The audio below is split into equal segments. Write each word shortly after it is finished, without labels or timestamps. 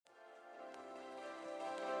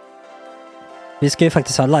Vi ska ju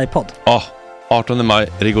faktiskt ha livepodd. Ja, 18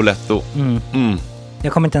 maj, Rigoletto.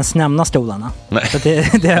 Jag kommer inte ens nämna stolarna. Nej. För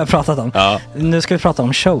det har jag pratat om. Ja. Nu ska vi prata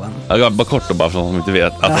om showen. Ja, bara kort då, bara för de som inte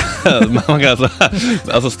vet. Man kan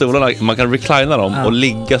alltså stolarna, man kan reclina dem och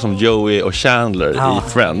ligga som Joey och Chandler i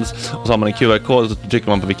Friends. Och så har man en QR-kod och så trycker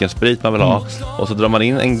man på vilken sprit man vill ha. Och så drar man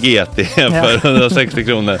in en GT för 160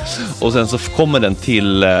 kronor. Och sen så kommer den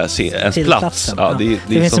till ens plats. Ja, det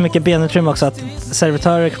finns så mycket benutrymme också att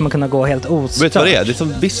servitörer kommer kunna gå helt ostört. Vet du vad det är? Det är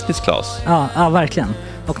som business class. Ja, verkligen.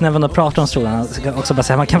 Och när vi då pratar om stolarna så kan jag också bara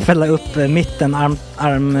säga att man kan fälla upp mitten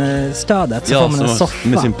armstödet så får man en soffa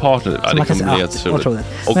med sin partner. Ja, det kommer bli helt otroligt.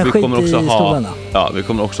 Och men vi kommer också stolarna. vi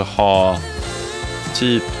kommer också ha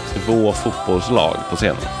typ 2 fotbollslag på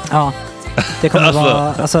scenen. Ja. Det kommer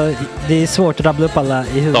vara, alltså det är svårt att rabbla upp alla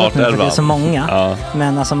i huvudet nu för det är så många. Ja.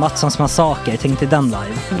 Men alltså Mattssons massaker, tänk till den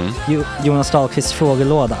live. Jonas Dahlqvists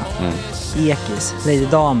frågelåda. Ekis, Lady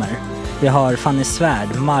Damer. Vi har Fanny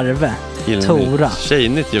Svärd, Marve, Tora.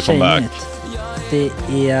 Tjejnytt gör comeback. Det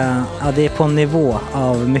är på en nivå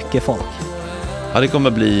av mycket folk. Ja, det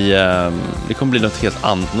kommer bli något helt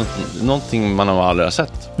annat. Någonting man har aldrig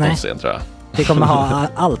sett på scen, tror jag. Det kommer ha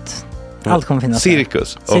allt. Allt kommer finnas.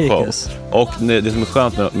 Cirkus. Och det som är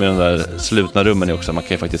skönt med de där slutna rummen är också att man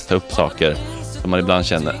kan ju faktiskt ta upp saker som man ibland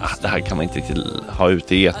känner det här kan man inte riktigt ha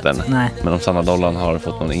ute i etern. Nej. Men om Sanna Dollan har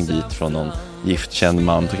fått någon invit från någon giftkänd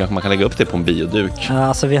man så kanske man kan lägga upp det på en bioduk. Ja,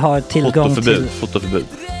 alltså vi har tillgång till fotoförbud.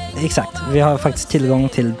 Exakt, vi har faktiskt tillgång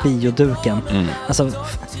till bioduken. Alltså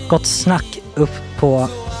gott snack upp på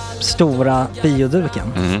stora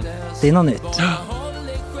bioduken. Det är något nytt.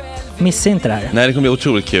 Missa inte det här. Nej, det kommer bli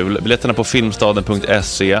otroligt kul. Biljetterna på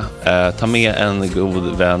filmstaden.se. Ta med en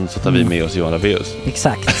god vän så tar vi med oss Johan Rabaeus.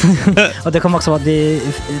 Exakt. Och det kommer också vara det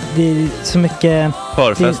är så mycket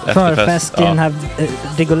förfest i den här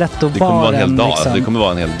Rigoletto-baren. Det kommer vara en hel dag. Liksom. Det kommer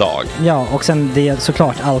vara en hel dag. Ja, och sen det är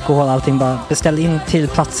såklart alkohol, allting. Bara beställ in till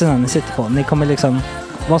platserna ni sitter på. Ni kommer liksom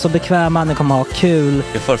vara så bekväma, ni kommer ha kul.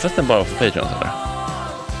 Är förfesten bara för Patreon eller?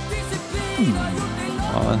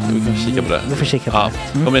 Ja, vi kan kika på det. Vi får kika på det.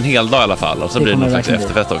 Det kommer en hel dag i alla fall. Och så blir det någon slags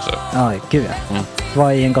efterfest också. Ja, gud ja.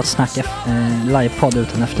 Vad är en gott snack livepodd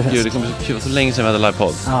utan efterfest? Gud, det kommer bli kul. Så länge sedan vi hade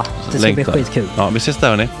livepodd. Ja, det ska bli skitkul. Ja, vi ses där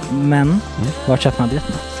hörni. Men, vart köper man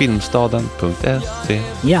biljetterna? Filmstaden.se.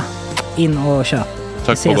 Ja, in och köp.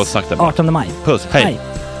 Tack på gott snack där. 18 maj. Puss, hej.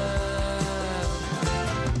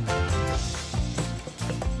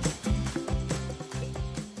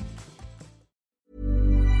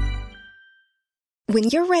 When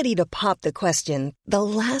you're ready to pop the question, the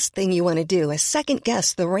last thing you want to do is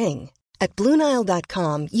second-guess the ring. At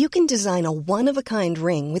BlueNile.com, you can design a one-of-a-kind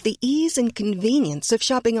ring with the ease and convenience of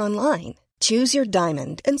shopping online. Choose your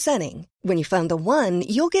diamond and setting. When you find the one,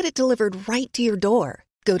 you'll get it delivered right to your door.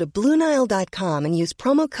 Go to BlueNile.com and use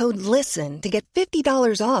promo code LISTEN to get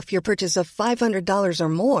 $50 off your purchase of $500 or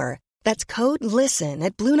more. That's code LISTEN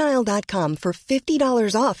at BlueNile.com for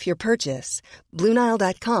 $50 off your purchase.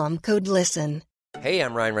 BlueNile.com, code LISTEN. Hey,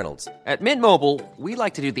 I'm Ryan Reynolds. At Mint Mobile, we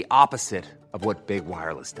like to do the opposite of what Big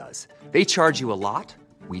Wireless does. They charge you a lot,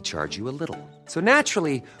 we charge you a little. So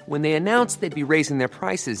naturally, when they announced they'd be raising their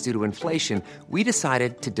prices due to inflation, we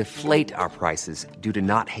decided to deflate our prices due to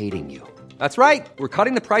not hating you. That's right. We're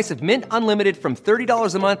cutting the price of Mint Unlimited from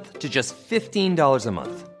 $30 a month to just $15 a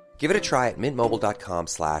month. Give it a try at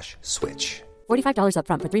mintmobile.com/switch. $45 up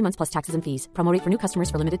front for 3 months plus taxes and fees. Promo rate for new customers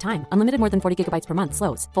for limited time. Unlimited more than 40 gigabytes per month.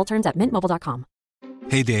 Slows full terms at mintmobile.com.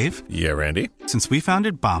 Hey, Dave. Yeah, Randy. Since we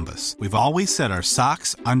founded Bombas, we've always said our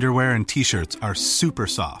socks, underwear, and T-shirts are super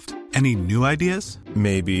soft. Any new ideas?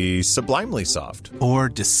 Maybe sublimely soft. Or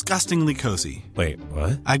disgustingly cozy. Wait,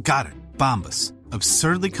 what? I got it. Bombas.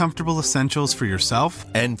 Absurdly comfortable essentials for yourself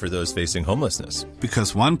and for those facing homelessness.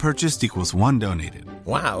 Because one purchased equals one donated.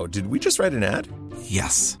 Wow, did we just write an ad?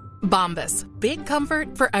 Yes. Bombas. Big comfort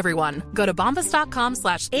for everyone. Go to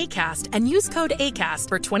bombas.com/ACAST and use code ACAST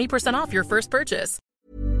for 20% off your first purchase.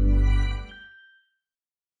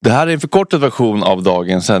 Det här är en förkortad version av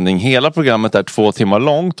dagens sändning. Hela programmet är 2 timmar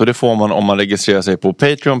långt och det får man om man registrerar sig på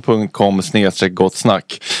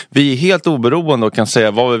patreon.com/gottsnack. Vi är helt oberoende och kan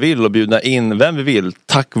säga vad vi vill och bjuda in vem vi vill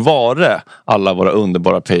tack vare alla våra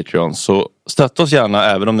underbara Patreons. Så stötta oss gärna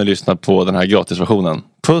även om ni lyssnar på den här gratisversionen.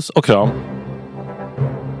 Puss och kram!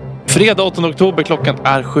 Fredag 8 oktober, klockan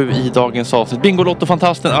är 7 i dagens avsnitt.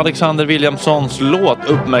 Bingolotto-fantasten Alexander Williamsons låt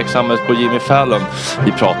uppmärksammas på Jimmy Fallon.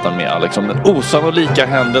 Vi pratar med Alex om den osannolika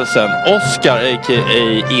händelsen Oscar,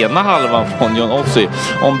 a.k.a. ena halvan från John Ossie,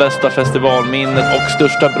 om bästa festivalminnet och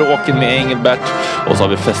största bråken med Engelbert. Och så har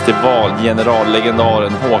vi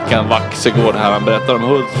festivalgenerallegendaren Håkan Vaxegård här. Han berättar om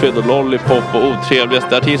Hultsfred och Lollipop och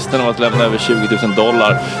otrevligaste artisten om att lämna över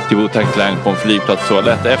 $20,000 till Wu-Tang Clan på en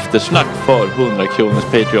flygplatstoalett. Eftersnack för 100 kronors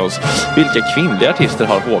Patreons. Vilka kvinnliga artister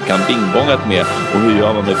har Håkan bingbongat med? Och hur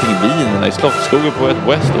gör man med pingvinerna i Slottsskogen på ett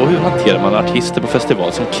West? Och hur hanterar man artister på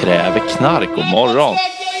festival som kräver knark och morgon?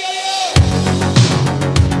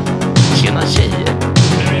 Tjena tjejer!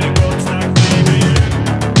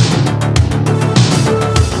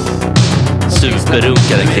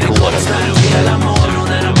 Superrunkare Gregoren.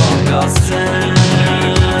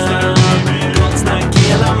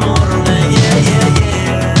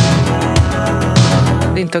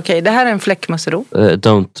 Det är inte okej. Det här är en fläckmussero.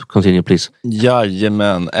 Don't continue please.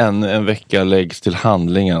 Jajamän, en vecka läggs till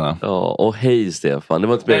handlingarna. Ja, och hej Stefan. Det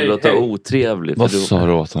var inte mer att låta otrevligt. Vad sa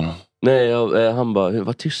du åt honom? Nej, han bara,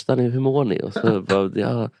 vad tysta ni, hur mår ni? Och så bara,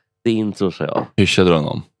 ja, det är intro, så jag. Hyschade du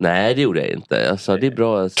honom? Nej, det gjorde jag inte. Jag sa, det är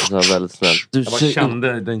bra, jag sa väldigt snällt. Jag bara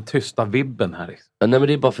kände den tysta vibben här. Liksom. Ja, nej, men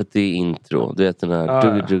det är bara för att det är intro. Du vet den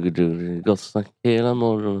här gott snack hela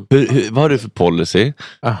morgonen. Vad har du för policy?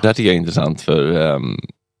 Det här tycker jag är intressant för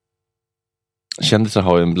kändisar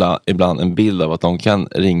har ju ibland en bild av att de kan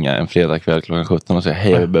ringa en fredagkväll klockan 17 och säga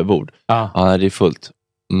hej, jag behöver bord. Ja, det är fullt.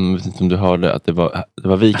 Vet inte om du hörde att det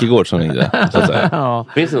var Wikegård som ringde, så att säga. Ja.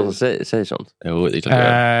 Finns det någon som säger sånt? Jo, det är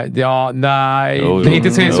klart. Ja, nej. Det är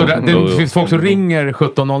inte så det finns folk som ringer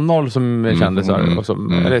 17.00 som kändisar och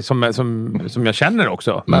eller som jag känner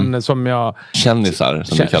också, men som jag kändisar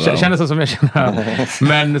som du kallar dem. Kändisar som jag känner.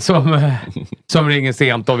 Men som ringer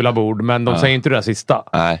sent och vill ha bord, men de säger inte det där sista.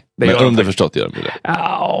 Nej, det men underförstått gör de det.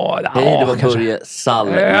 Hej, det var Börje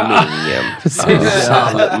Salmingen.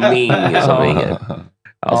 Salming som ringer.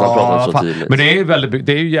 Alltså han pratar så tydligt. Men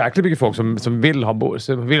det är ju jäkligt mycket folk som vill ha bord,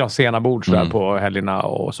 som vill ha sena bord sådär på helgerna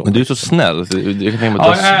och så. Men du är så snäll. Jag kan tänka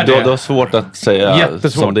mig du har svårt att säga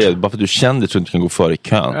som det är. Bara för att du känner så att du inte kan gå före i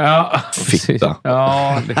kön. Ja, fitta.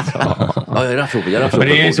 Ja, liksom. Jag är men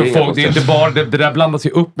det är så folk, det är inte bara det där blandas ju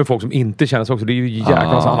upp med folk som inte känner sig också. Det är ju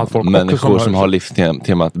jäkla massa annat folk människor som har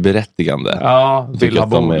livstemat berättigande. Ja, vill ha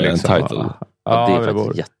bord liksom. Entitled. Ja, det är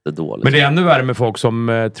faktiskt jättedåligt. Men det är ännu värre med folk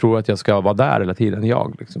som tror att jag ska vara där hela tiden,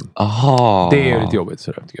 jag liksom. Aha. Det är ju lite jobbigt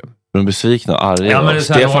så tycker jag. De är besvikna och arga. Ja, men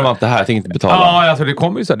Stefan var inte här, jag tänkte inte betala. Ja, alltså det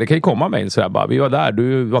kommer ju så här, det kan ju komma mejl så här bara, vi var där,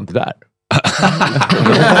 du var inte där.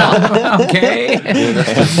 Okej.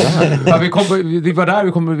 Vi var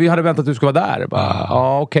där, vi hade väntat att du skulle vara där.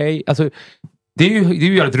 Ja, okej. Alltså det är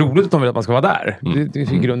ju jävligt roligt att de vill att man ska vara där.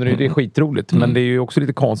 I grunden är det skitroligt. Men det är ju också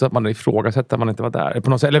lite konstigt att man ifrågasätter att man inte var där. På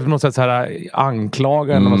något sätt, eller på något sätt så här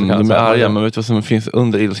anklagar. De är arga, men vet du vad som finns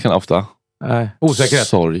under ilskan ofta? Osäkerhet.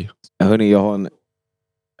 Sorg. Hörrni,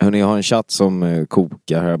 jag har en chatt som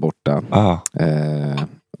kokar här borta.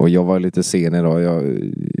 Och jag var lite sen idag. Jag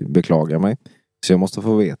beklagar mig. Så jag måste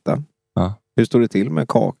få veta. Hur står det till med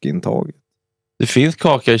kakintaget? Det finns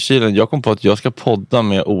kaka i kylen. Jag kom på att jag ska podda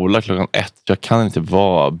med Ola klockan 1. Jag kan inte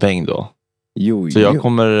vara bäng då. Så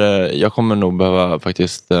jag kommer nog behöva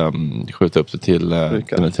faktiskt skjuta upp det till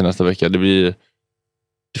nästa vecka. Det blir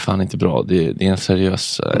fan inte bra. Det är en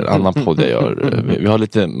seriös annan podd jag gör. Vi har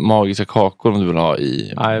lite magiska kakor om du vill ha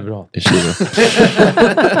i kylen.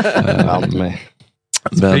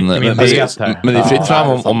 Men det är fritt fram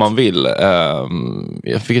om man vill.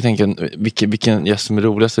 Jag fick tänka vilken gäst som är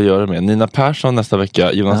roligast att göra med. Nina Persson nästa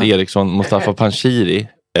vecka, Jonas Eriksson, Mustafa Panshiri,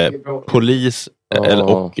 polis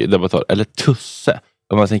och debattör, eller Tusse.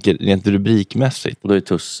 Om man tänker rent rubrikmässigt. Då är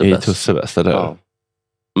Tusse bäst, eller? Ja.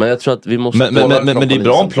 Men jag tror att vi måste... Men det är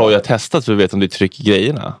bra om Ploj har testat så vi vet om det trycker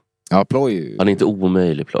grejerna. Ja, Ploj. Han är inte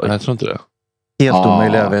omöjlig, Ploj. Jag tror inte det. Helt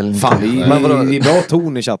omöjlig är väl... Fan, det är bra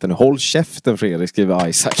ton i chatten. Håll käften, Fredrik, skriver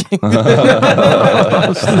Isaac.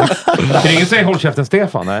 Kan ingen säga håll käften,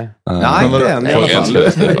 Stefan? Nej, inte än. Det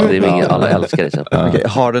är ingen, alla älskar det chatten. Okay,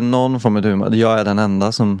 har det någon form av humor? Jag är den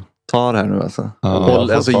enda som tar här nu alltså.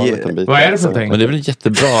 Vad är det för tänk? Men det är väl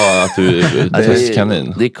jättebra att du är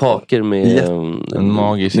testkanin. Det är kakor med en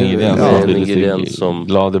magisk ingrediens som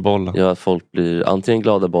glad i bollen. Ja, folk blir antingen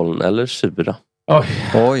glada i bollen eller sura.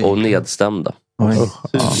 Oj. Och nedstämda.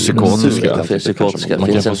 Psykotiska.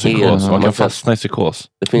 Man kan fastna i psykos.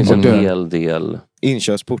 Det finns en hel del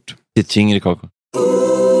inkörsport. Det är tyngre kakor.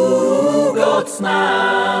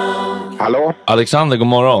 Hallå? Alexander, god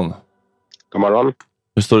morgon. God morgon.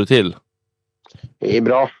 Hur står det till? Det är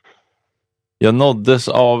bra. Jag nåddes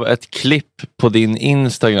av ett klipp på din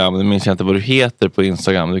Instagram. Nu minns jag inte vad du heter på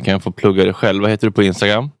Instagram. Du kan få plugga det själv. Vad heter du på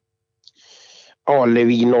Instagram?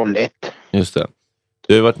 Alevi01. Just det.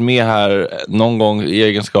 Du har varit med här någon gång i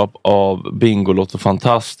egenskap av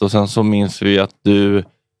Bingolotto-fantast. Och sen så minns vi att du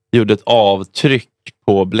gjorde ett avtryck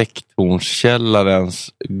på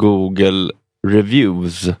Blecktornskällarens Google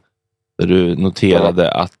Reviews. Där du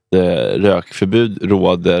noterade att rökförbud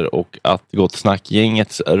råder och att Gott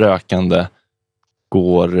Snack-gängets rökande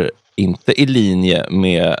går inte i linje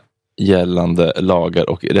med gällande lagar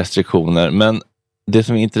och restriktioner. Men det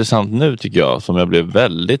som är intressant nu tycker jag, som jag blev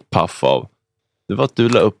väldigt paff av, det var att du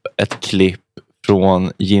la upp ett klipp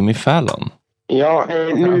från Jimmy Fallon. Ja,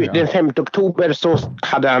 nu den 5 oktober så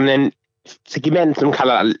hade han en segment som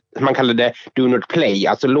man kallade Do Not Play,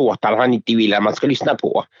 alltså låtar han inte vill att man ska lyssna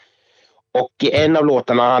på. Och en av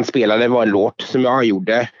låtarna han spelade var en låt som jag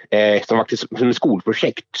gjorde som faktiskt som ett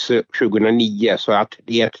skolprojekt 2009, så att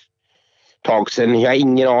det är ett tag sedan. Jag har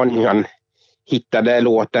ingen aning hur han hittade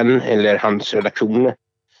låten eller hans redaktion.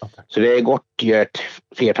 Så det är gått ett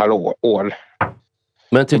flertal år.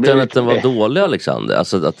 Men tyckte han att den var dålig, Alexander?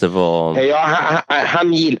 Alltså att det var... Ja,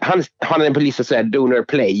 han hade en polis att säga Do Not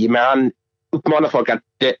Play, men han uppmanar folk att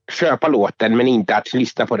köpa låten men inte att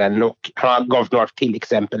lyssna på den, och han gav några till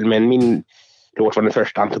exempel, men min låt var den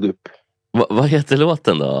första han tog upp. Vad heter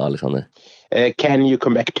låten då, Alexander? Can You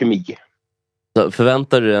Come Back To Me. Så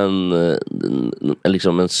förväntar du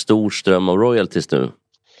en stor ström av royalties nu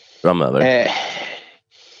framöver?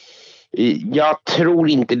 Jag tror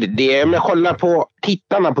inte det. Om jag kollar på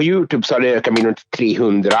tittarna på YouTube så har det ökat med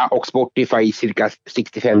 300 och Spotify cirka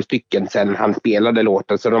 65 stycken sedan han spelade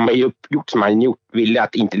låten. Så de har ju gjort som han gjort, ville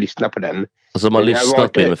att inte lyssna på den. Alltså de har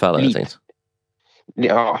lyssnat på Jimmy Fallon, jag tänkte.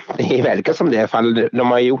 Ja, det verkar som det. Fall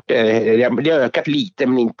de har gjort det har ökat lite,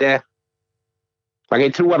 men inte... Man kan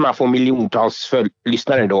ju tro att man får miljontals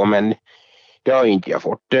lyssnare då, men det har ju inte jag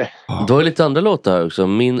fått. Du har ju lite andra låtar här också.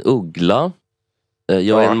 Min uggla.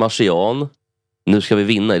 Jag är en marsian. Nu ska vi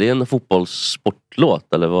vinna. Är det en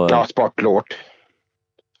fotbollssportlåt? Eller vad? Ja, sportlåt.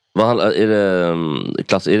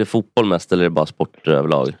 Är det fotboll mest eller är det bara sport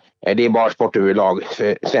överlag? Det är bara sport överlag.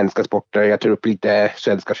 Svenska sporter. Jag tar upp lite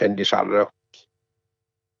svenska kändisar.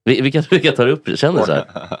 Vilka tar du upp kändisar?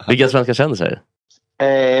 Vilka svenska kändisar?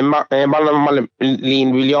 Malin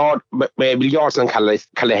Biljard som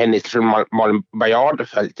kallar henne för Malin Bajard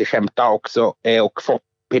för lite skämta också, och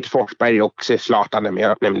Peter Forsberg och Zlatan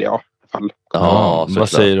nämnde jag. Vad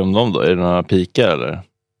säger du om dem då? Är det några pikar eller?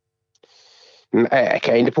 Nej,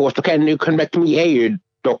 kan jag inte påstå. Can You Come Back To Me är ju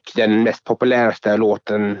dock den mest populäraste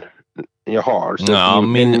låten jag har. Så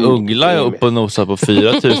min uggla är uppe och nosar på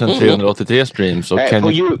 4383 streams. Och det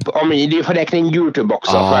är för räkna in YouTube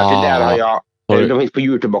också, för att det där har jag. De finns på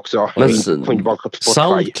YouTube också. Men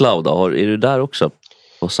SoundCloud då? Är du där också?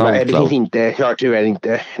 Nej, det finns inte. Jag tyvärr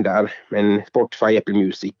inte där. Men Spotify, Apple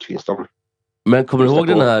Music finns de. Men kommer du ihåg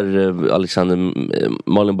den här Alexander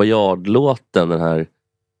Malin Bajard-låten? Den här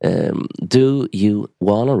Do you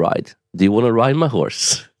wanna ride? Do you wanna ride my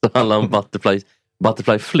horse? Det handlar om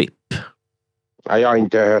Butterfly Flip. Ja, jag har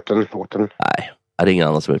inte hört den låten. Nej, det är ingen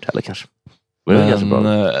annan som har gjort heller kanske. Men det är ganska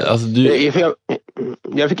bra. Alltså,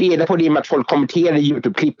 jag fick reda på det med att folk kommenterade i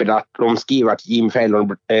YouTube-klippet att de skrev att Jimmy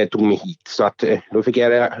Fallon tog mig hit. Så att då fick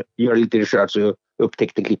jag göra lite research och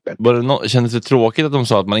upptäckte klippet. Kändes det tråkigt att de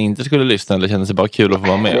sa att man inte skulle lyssna, eller kändes det bara kul att få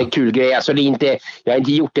vara med? Det är en kul grej. Alltså, jag har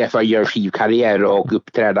inte gjort det för att göra skivkarriär och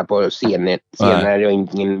uppträda på scenen. Jag är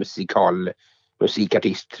ingen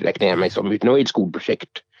musikartist, räknar jag mig som. Utan det är ett skolprojekt.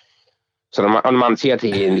 Så om man ser att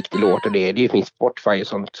det är en viktig låt, och det finns Spotify och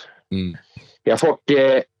sånt. Jag har fått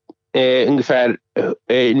ungefär...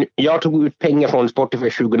 jag tog ut pengar från Spotify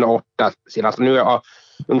 2008 senast. Nu har jag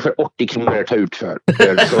ungefär 80 kronor att ta ut för. Så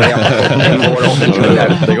jag har fått 80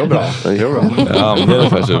 kronor. Det går bra. Ja, men det är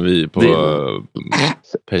ungefär som vi på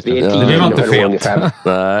Patreon. Det blir inte fet.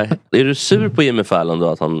 Nej. Är du sur på Jimmy Fallon då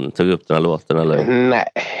att han tog upp den här låten? Eller? Nej,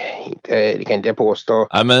 det kan inte jag påstå.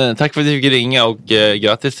 Nej, men tack för att du fick ringa och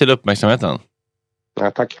grattis till uppmärksamheten.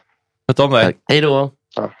 Ja, tack. Sköt om dig. Hej då.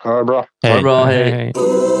 Ja, ha det bra. Ha det bra, hej.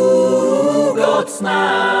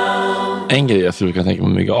 En grej jag skulle kunna tänka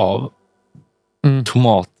mig mycket av.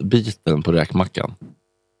 Tomatbiten på räkmackan.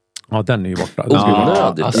 Ja, den är ju borta.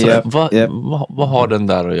 Onödigt. Alltså, vad har den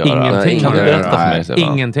där att göra? Ingenting. Kan du berätta för mig? Sedan?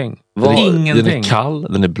 Ingenting. Den är kall,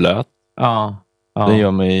 den är blöt. Ja. Den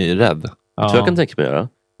gör mig rädd. Så jag kan tänka mig göra.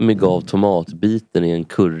 Med gav tomatbiten i en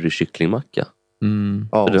currykycklingmacka.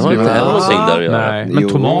 Ja, det har inte heller någonting där att göra. Nej, men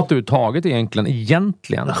tomat uttaget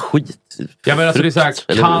egentligen. Skit. Ja, men alltså det är så här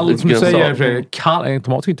kall, som du säger,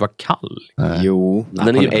 tomat ska inte vara kall. Jo.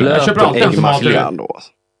 Den är ju blöt. Jag köper alltid en tomat.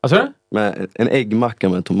 Alltså? Men en äggmacka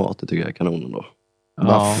med tomater tycker jag är kanonen då.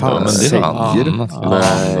 Vad fan säger du? Nej.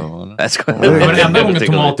 Jag skojar. Men enda gången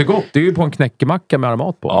tomat är gott, det är ju på en knäckemacka med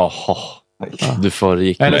aromat på. Jaha. Du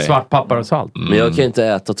föregick mig. Eller svartpappar och salt. Men jag kan inte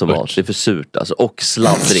äta tomat, det är för surt alltså. Och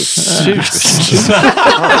sladdrigt.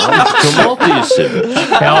 Tomat är ju surt.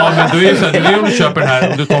 Ja, men då är det så här, det är om du köper den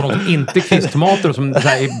här, om du tar något inte kvisttomater och som så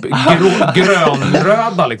här,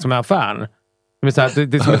 grönröda liksom i affären. Det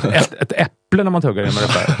är som ett äpple när man tuggar det med det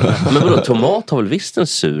där. Men vadå, tomat har väl visst en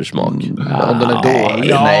sur smak? Ja, om den är dålig.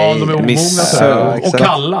 Ja, Nej, de är omogna. Och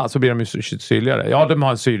kalla så blir de ju syrligare. Ja, de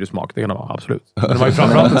har en syrlig smak, det kan de ha, absolut. Men de har ju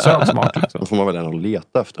framförallt en söt smak. Liksom. Då får man väl ändå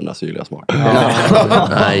leta efter den där syrliga smaken.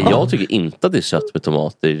 Nej, jag tycker inte att det är sött med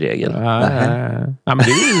tomater i regel. Nej, men det är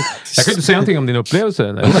ju, jag kan inte säga någonting om din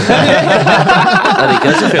upplevelse. Nej, det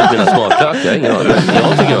kanske är fel på mina smaklökar.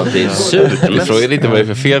 Jag tycker att det är surt. Jag frågar inte vad det är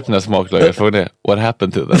för fel på dina smaklökar. Jag frågar det, what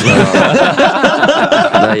happened to them?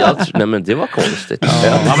 Nej, men det var konstigt.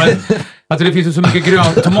 Ja, men, alltså det finns ju så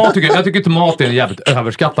mycket tomat. Jag tycker tomat är en jävligt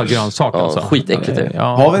överskattad grönsak. Ja, alltså. skitäckligt.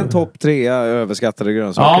 Ja. Har vi en topp 3 överskattade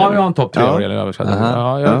grönsaker? Ja, vi har en topp 3 vad gäller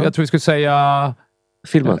överskattade. Jag tror vi skulle säga...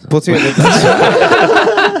 Filmen. På tredje plats.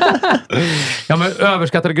 Ja, men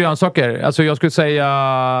överskattade grönsaker. Alltså jag skulle säga...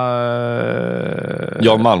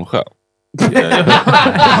 Jan Malmsjö.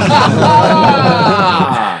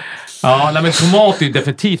 Ja, nej, men tomat är ju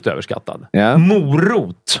definitivt överskattad. Ja.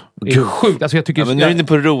 Morot är sjukt. Alltså jag tycker men nu är det inte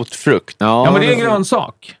på rotfrukt. Ja, men det är en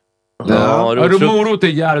grönsak. Ja, morot är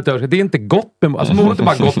jävligt överskattad. Det är inte gott med alltså morot är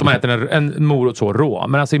bara gott om man äter en morot så rå.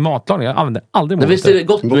 Men alltså i matlagning, jag använder aldrig morot. Men visst är det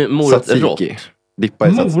gott med morot rått? Dippa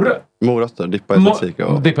i morötter, dippa i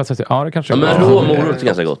tzatziki. Ja, det kanske är men rå morot är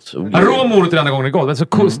ganska gott. Rå morot är den enda gången det är gott.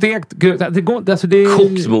 Alltså stekt, det går alltså det är...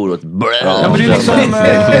 Kokt morot. Ja, men det är liksom...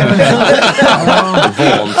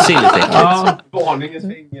 Vansinnigt äckligt. Varningens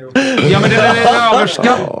finger. Ja, men den är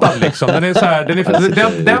överskattad liksom. Den är så här,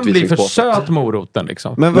 den blir för söt moroten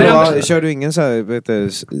liksom. Men vadå, kör du ingen så här,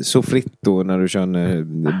 sofritto när du kör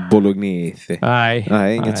bolognese?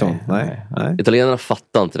 Nej, inget sånt. Nej. Italienarna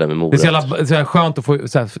fattar inte det med morot. Det är så här skönt att få,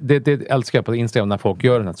 så här, det älskar jag på Instagram när folk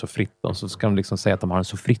gör den här sofritto, så ska de liksom säga att de har en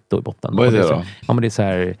sofritto i botten. Vad är det då? Ja, men det är så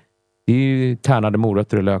här, det är ju tärnade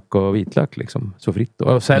morötter och lök och vitlök liksom, sofritto.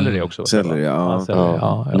 Och selleri också. Selleri,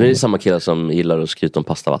 ja. Det är samma killar som gillar att skryta om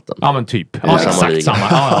pastavatten. Ja, men typ. Ja, exakt samma.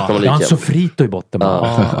 Jag har en sofritto i botten.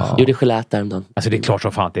 Gjorde gelät däromdagen. Alltså det är klart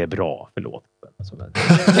så fan att det är bra. Förlåt.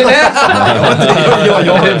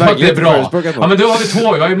 Det är bra. Ja, men då har vi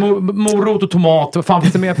 2. Jag har ju morot och tomat. Vad fan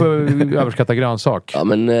finns det mer för överskattad grönsak? Ja,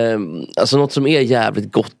 men alltså något som är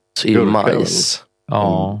jävligt gott är ju majs.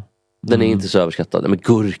 Ja. Den är inte så överskattad. Men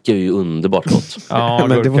gurka är ju underbart gott. Ja,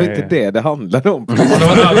 men det var inte det handlade om. Det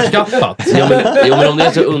var överskattat. Men om det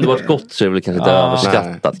är så underbart gott så är det väl kanske inte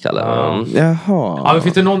överskattat, kallar jag. Jaha. Ja, men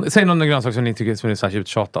finns det säg någon grönsak som ni tycker som är särskilt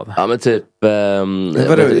tjatad. Ja, men typ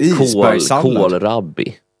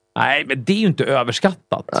kålrabbi. Nej, men det är ju inte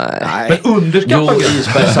överskattat. Nej. Men underskattat.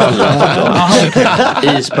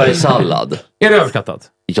 Jo, isbergssallad. Är det överskattat?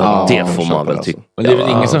 Ja, det får man väl tycka. Men det är väl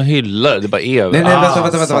ingen som hyllar det, det är bara är. Nej,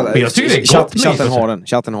 vänta. Men jag tycker det är gott.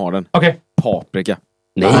 Chatten har den. Okej. Paprika.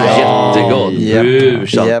 Nej, jättegott.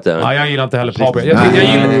 Ja, jag gillar inte heller paprika. Jag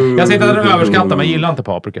säger inte att den är överskattad, men jag gillar inte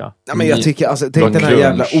paprika. Ja, men jag tycker, alltså, tänk den här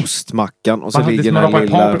jävla ostmackan och så ligger den här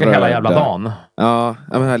lilla paprika hela jävla dagen. Ja,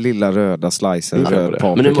 den här lilla röda slicen.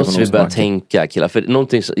 Men nu måste vi börja tänka, killar. För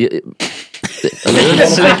någonting så... Det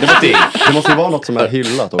måste ju vara något som är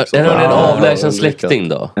hyllat också. Är det en avlägsen släkting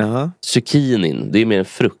då? Zucchinin, det är mer en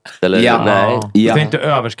frukt. Eller? Nej. Det är inte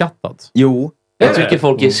överskattat. Jo. Jag tycker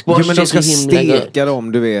folk är squash. Jo, men de ska steka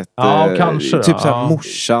dem, du vet. Ja, kanske. Typ såhär,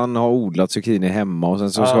 morsan har odlat zucchini hemma och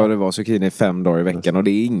sen så ska det vara zucchini 5 dagar i veckan och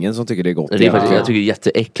det är ingen som tycker det är gott. Jag tycker det är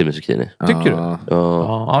jätteäckligt med zucchini. Tycker du?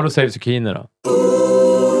 Ja, då säger vi zucchini då.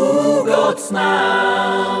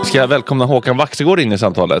 Ska jag välkomna Håkan Vaxegård in i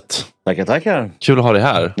samtalet? Tackar. Kul att ha dig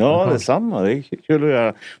här. Ja, detsamma. Det är kul att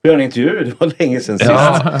göra en intervju. Det var länge sedan sist.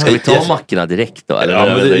 Ska vi ta mackorna direkt då? Eller? Ja,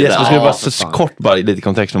 men jag ska bara så kort bara i lite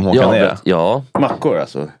kontext om Håkan är. Ja. Mackor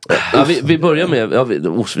alltså. Ja, vi börjar med...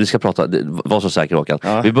 vi ska prata... Var så säker, Håkan.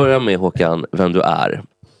 Ja. Vi börjar med, Håkan, vem du är.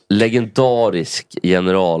 Legendarisk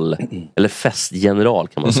general, eller festgeneral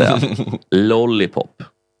kan man säga. Lollipop.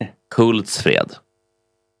 Hultsfred.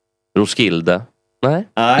 Roskilde. Nej.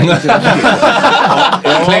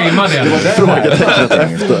 Claima det. Frågetecknet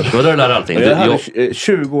efter. Vad är det där allting? Jag hade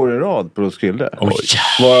 20 år i rad på Roskilde.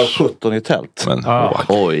 Var 17 i tält.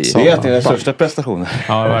 Oj. Det är den största prestationen.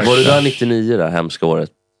 Var det där 99 där hemska året?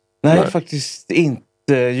 Nej, faktiskt inte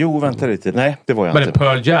Jo, vänta lite. Nej, det var jag inte. Men det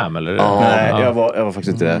Pearl Jam eller? Nej, jag var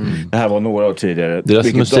faktiskt inte det. Det här var några år tidigare.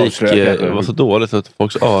 Deras musik var så dåligt att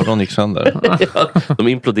folks öron gick sönder. De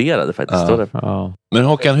imploderade faktiskt. Men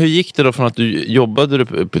Håkan, hur gick det då från att du jobbade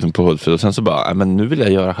på Hultsfred och sen så bara, men nu vill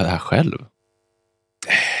jag göra det här själv?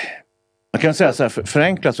 Man kan säga så här,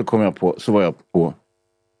 förenklat så kom jag på, så var jag på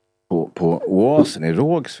Oasen i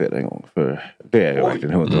Rågsved en gång. För det är ju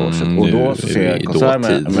verkligen 100 år sedan. Och då så ser jag en konsert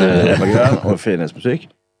med Ebba Grön och finhetsmusik.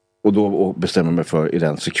 Och då bestämmer jag mig för i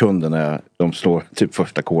den sekunden när de slår typ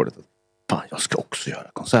första ackordet. Fan, jag ska också göra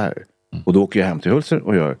konserter. Och då åker jag hem till Hultsfred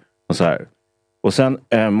och gör konserter. Och sen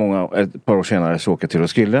ett par år senare så åker jag till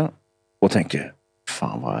Roskilde och tänker,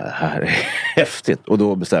 fan vad det här är häftigt. Och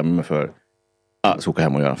då bestämmer jag mig för att åka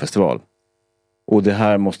hem och göra en festival. Och det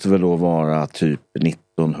här måste väl då vara typ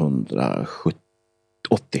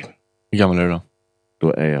 1980. Hur gammal är du då?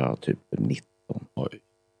 Då är jag typ 19.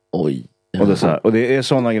 Oj. Och det är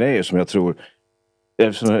sådana grejer som jag tror...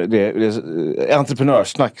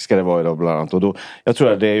 entreprenörssnack ska det vara idag bland annat. Och då, jag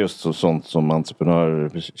tror att det är just sånt som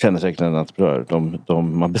entreprenör känner säkert en entreprenör.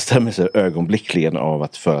 Man bestämmer sig ögonblickligen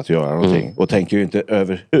för att göra någonting. Och tänker ju inte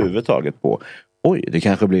överhuvudtaget på det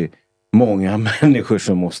kanske blir många människor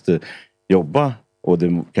som måste jobba. Och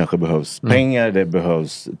det kanske behövs pengar, det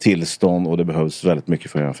behövs tillstånd och det behövs väldigt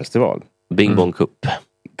mycket för att göra en festival. Bing bong cup.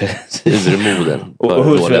 Precis. Och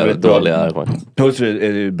Hultsfred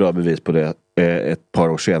är ju bra bevis på det ett par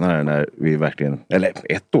år senare när vi verkligen, eller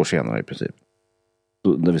ett år senare i princip.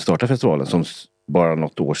 När vi startade festivalen som bara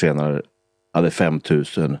något år senare hade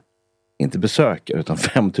 5000 inte besökare utan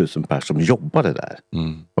 5000 personer som jobbade där.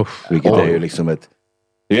 Vilket är ju liksom det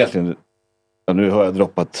är egentligen, nu har jag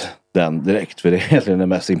droppat den direkt för det är egentligen den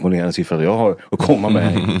mest imponerande siffran jag har att komma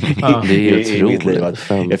med i mitt liv.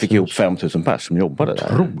 Jag fick ihop 5000 personer som jobbade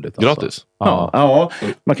där. Otroligt. Gratis? Ja,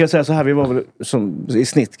 man kan säga så här, vi var väl i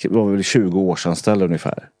snitt var vi väl 20 årsanställda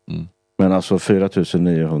ungefär. Men alltså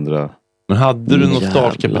 4900. Men hade du något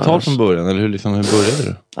startkapital från början? Eller hur började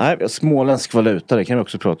du? Nej, småländsk valuta, det kan vi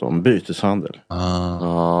också prata om. Byteshandel.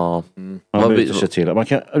 Man byter sig till.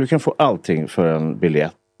 Du kan få allting för en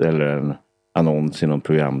biljett eller en annons i någon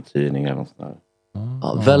programtidning eller något sånt där.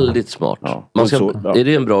 Väldigt smart. Är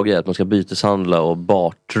det en bra grej att man ska byteshandla och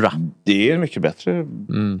bartra? Det är en mycket bättre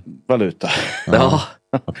valuta.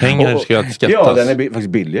 Pengar ska skattas. Ja, den är faktiskt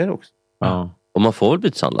billigare också. Och man får väl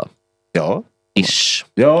byteshandla? Ja. Ish.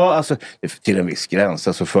 Ja, alltså till en viss gräns.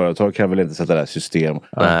 Alltså företag kan väl inte sätta det här system.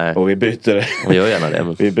 Nej. Och vi byter. Och jag gärna det.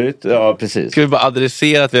 Men... Vi byter, ja precis. Ska vi bara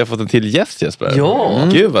adressera att vi har fått en till gäst, Jesper? Ja.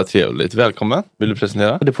 Gud vad trevligt. Välkommen. Vill du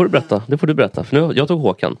presentera? Det får du berätta. För nu, jag tog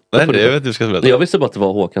Håkan. Nej, jag vet du ska berätta. Jag visste bara att det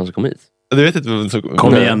var Håkan som kom hit. Du vet inte vem som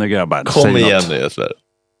kom igen nu grabbar. Kom igen nu, Jesper.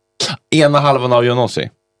 Ena halvan av Jonossi.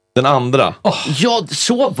 Den andra. Ja,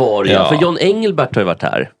 så var det. För John Engelbert har ju varit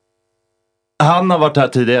här. Han har varit här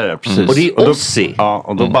tidigare, precis. Och det är Ossi. Ja,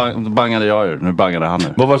 och då bangade jag ju. Nu bangade han nu.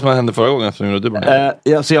 Vad var det som hände förra gången som gjorde du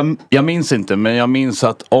alltså jag minns inte, men jag minns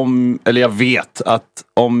att jag vet att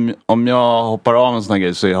om jag hoppar av en sån här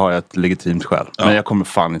grej så har jag ett legitimt skäl. Men jag kommer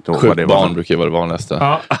fan inte ihåg vad det var. Barn brukar vara det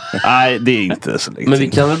vanligaste. Nej, det är inte så legitimt. Men vi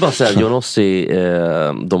kan väl bara säga att Jonossi,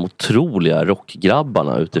 de otroliga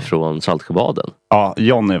rockgrabbarna utifrån Saltsjöbaden. Ja,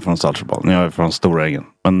 John är från Saltsjöbaden. Jag är från Storängen.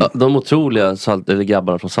 Men... De otroliga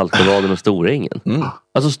grabbarna från Saltsjöbaden och Storängen.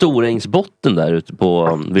 Alltså Storängsbotten där ute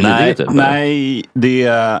på... Nej,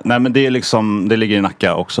 men det är liksom... Det ligger i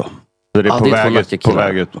Nacka också. Så det är på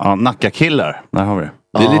väg ut. Ja, Nacka-killar. Där har vi.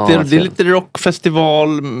 Det är lite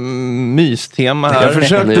rockfestival, mystema här. Jag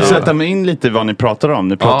försökte sätta mig in lite vad ni pratar om.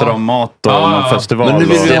 Ni pratar om mat och någon festival. Men nu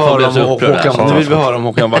vill vi höra om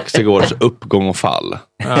Håkan Waxegårds uppgång och fall.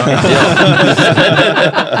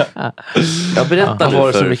 Jag berättar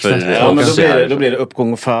för då blir det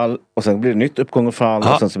uppgång och fall. Och sen blir det nytt uppgång och fall.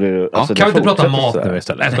 Och sen så blir det, alltså, kan vi inte prata mat nu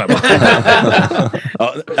istället?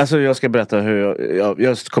 Alltså jag ska berätta hur jag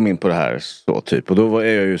just kom in på det här så typ. Och då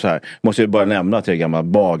är jag ju så här. Måste jag bara nämna att jag är gammal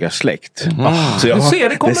bagarsläkt. Så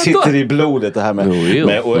det sitter i blodet det här med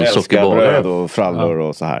och älska bröd och frallor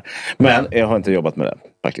och så här. Men jag har inte jobbat med det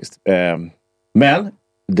faktiskt. Men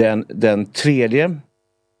den tredje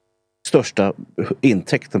största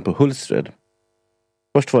intäkten på Hultsfred.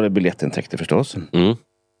 Först var det biljettintäkter förstås.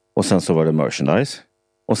 Och sen så var det merchandise.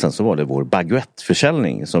 Och sen så var det vår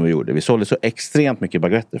baguetteförsäljning som vi gjorde. Vi sålde så extremt mycket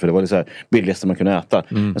baguetter. För det var det så här billigaste man kunde äta.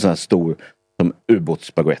 En sån här stor som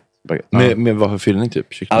ubåtsbaguette. Med vad för fyllning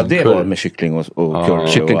typ? Kyckling, det var med kyckling och curry.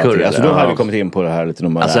 Kycklingcurry. Alltså då hade vi kommit in på det här lite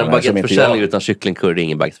nummer. Alltså en baguetteförsäljning utan kycklingcurry är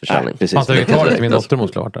ingen baguetteförsäljning. Fast det är kvar till min dotter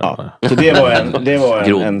måste ha varit där. Så det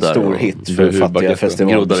var en stor hit för fattiga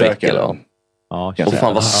festivalbesökare. Ja, och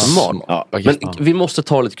fan vad smart. Ja. Men vi måste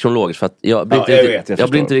ta lite kronologiskt för att jag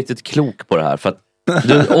blir inte riktigt klok på det här. För att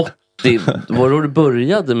du är 80, var då du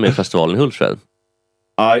började med festivalen i Hultsfred?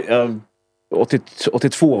 Ja,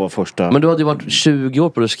 82 var första. Men du hade ju varit 20 år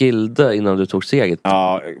på Roskilde innan du tog steget.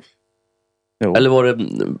 Ja. Jo. Eller var det...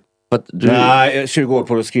 Nej, 20 år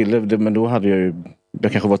på Roskilde, men då hade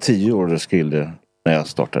jag kanske var 10 år på Roskilde när jag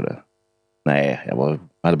startade. Nej, jag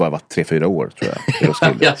hade bara varit 3-4 år tror jag.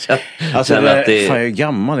 Fan, jag är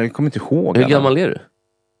gammal, jag kommer inte ihåg. Hur gammal är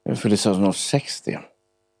du? För det är så 60.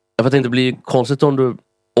 Jag tänkte det blir ju konstigt om du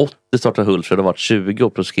 80 startade Hultsfred och varit 20 år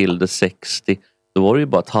på Roskilde 60. Då var det ju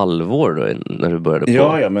bara ett halvår då, när du började på.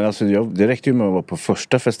 Ja, men alltså, det räckte ju med att vara på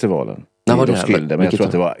första festivalen. Var det Roskilde, men jag tror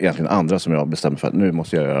att det var egentligen andra som jag bestämde för att nu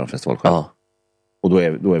måste jag göra en festival själv. Ja. Och då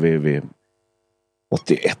är vi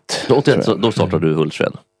 81. 81 då startade du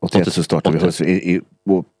Hultsfred. 81 så startade vi Hultsfred.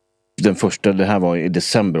 Den första, det här var i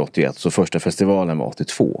december 81, så första festivalen var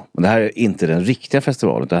 82. Men det här är inte den riktiga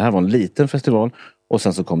festivalen. Det här var en liten festival och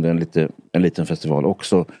sen så kom det en liten festival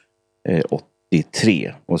också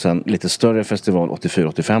 83. Och sen lite större festival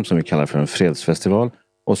 84-85 som vi kallar för en fredsfestival.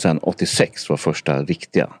 Och sen 86 var första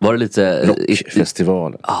riktiga. Var det lite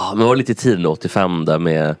rockfestivalen? Ja, men var det lite tid 85 där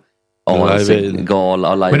med Gal,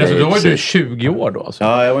 Alive. Men alltså, då var du 20 år då? Alltså.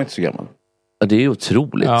 Ja, jag var inte så gammal. Ja, det är ju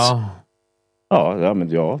otroligt. Ja, men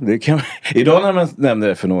det kan... Idag när man nämner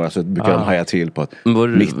det för några så brukar de haja till på att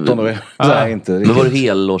 19 år. Nej, inte riktigt. Men var du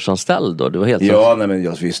helårsanställd då? Du var helt nej,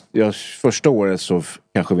 men första året så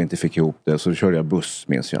kanske vi inte fick ihop det. Så körde jag buss,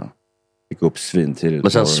 minns jag. Fick upp svintidigt.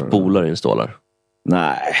 Men sen spolar in stålar?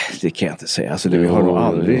 Nej, det kan jag inte säga. Alltså, vi har nog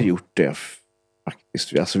aldrig gjort det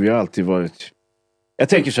faktiskt. Alltså, vi har alltid varit... Jag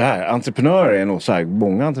tänker så här, entreprenörer är nog så här,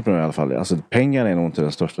 många entreprenörer i alla fall. Alltså pengar är nog inte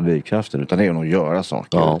den största drivkraften, utan det är nog att göra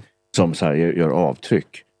saker som så här gör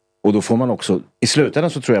avtryck. Och då får man också, i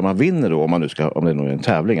slutändan så tror jag man vinner då, om det nog är en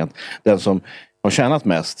tävling, att den som har tjänat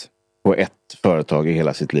mest på ett företag i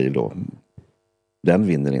hela sitt liv då, den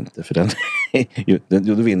vinner inte. För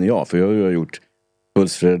då vinner jag, för jag har gjort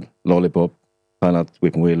Hultsfred, Lollipop, Planet,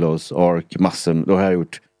 Whipping Willows, Ark, massor. Då har jag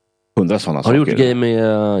gjort 100 sådana saker. Har du gjort game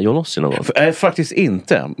med John Ossi någon gång? Faktiskt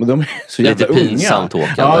inte. Men de är så lite jävla pinsamt unga.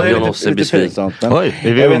 Håkan. Ja, John Ossi blir pinsamt. Oj,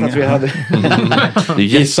 jag vet att vi hade...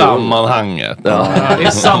 I sammanhanget. Ja. Det är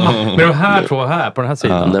samma med de här två här på den här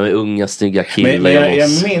sidan. Den är unga, snygga killar. Men jag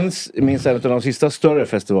minns en av de sista större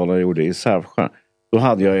festivalerna jag gjorde i Sävsjö. Då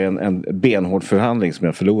hade jag en benhård förhandling som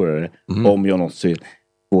jag förlorade om John Ossi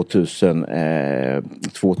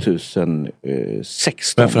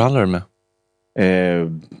 2016. Vem förhandlade du med?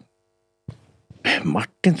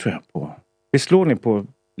 Martin tror jag på.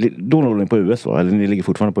 Då låg ni på US, va? Eller ni ligger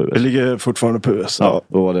fortfarande på US? Vi ligger fortfarande på US. Ja,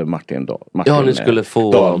 då var det Martin ni skulle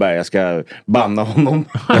få... Dahlberg, jag ska banna honom.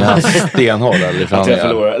 Stenhård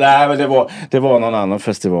eller? Nej, men det var någon annan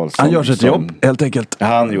festival som, han gör sitt jobb, helt enkelt.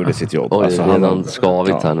 Han gjorde sitt jobb. Oj, alltså, han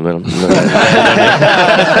skavigt här. Men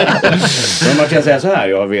man kan säga så här,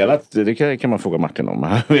 jag har velat, det kan man fråga Martin om. Jag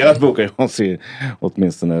har velat boka oss i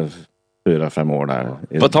åtminstone 4-5 år där.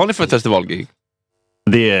 Vad tar ni för ett festivalgig?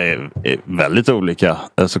 Det är väldigt olika,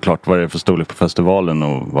 såklart vad det är för storlek på festivalen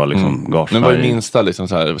och vad liksom gage. Men vad är minsta liksom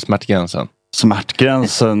så här, smärtgränsen?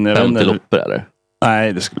 Smärtgränsen, jag 50 loppor eller?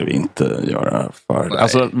 Nej, det skulle vi inte göra för.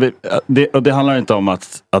 Alltså, det handlar inte om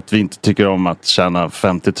att vi inte tycker om att tjäna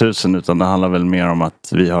 50 000, utan det handlar väl mer om att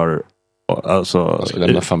vi har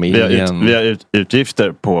vi har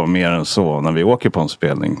utgifter på mer än så när vi åker på en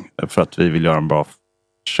spelning, för att vi vill göra en bra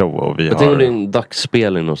show. Och vi jag tänker det är en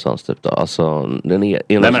dagsspelning någonstans typ då. Alltså, den är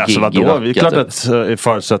nej, men alltså vadå? Det är klart att i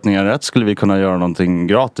förutsättningar rätt skulle vi kunna göra någonting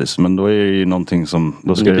gratis. Men då är det ju någonting som,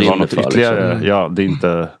 då ska det vara något ytterligare. Liksom. Ja, det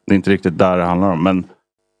är inte riktigt där det handlar om. Men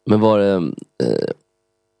var det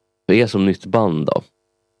för er som nytt band då?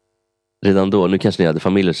 Redan då, nu kanske ni hade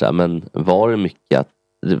familjer så här, men var det mycket att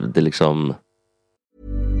det liksom...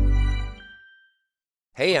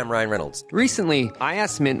 Hey, I'm Ryan Reynolds. Recently, I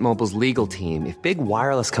asked Mint Mobile's legal team if big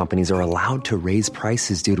wireless companies are allowed to raise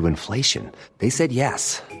prices due to inflation. They said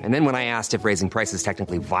yes. And then when I asked if raising prices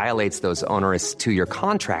technically violates those onerous 2-year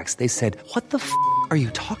contracts, they said, "What the f*** are you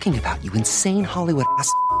talking about, you insane Hollywood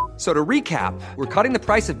ass?" So to recap, we're cutting the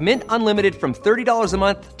price of Mint Unlimited from $30 a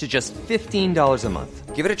month to just $15 a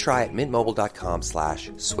month. Give it a try at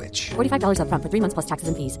mintmobile.com/switch. $45 up front for 3 months plus taxes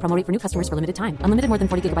and fees. Promo rate for new customers for limited time. Unlimited more than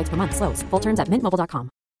 40 gigabytes per month. Slows full terms at mintmobile.com.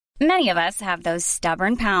 Many of us have those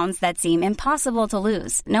stubborn pounds that seem impossible to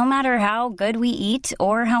lose, no matter how good we eat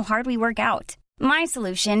or how hard we work out. My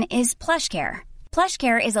solution is PlushCare.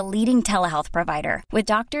 PlushCare is a leading telehealth provider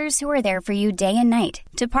with doctors who are there for you day and night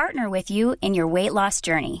to partner with you in your weight loss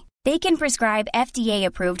journey. They can prescribe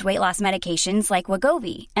FDA-approved weight loss medications like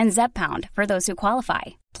Wegovy and Zepbound for those who qualify.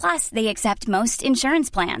 Plus, they accept most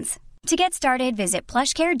insurance plans. To get started, visit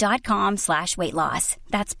plushcare.com/weightloss.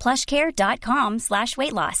 That's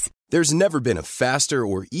plushcare.com/weightloss. There's never been a faster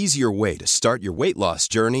or easier way to start your weight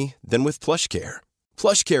loss journey than with PlushCare.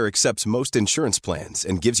 PlushCare accepts most insurance plans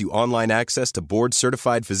and gives you online access to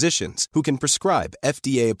board-certified physicians who can prescribe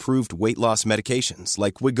FDA-approved weight loss medications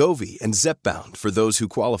like Wegovy and Zepbound for those who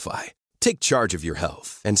qualify. Take charge of your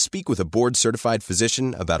health and speak with a board-certified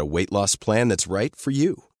physician about a weight loss plan that's right for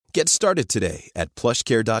you. Get started today at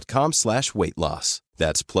plushcare.com/weightloss.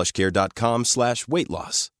 That's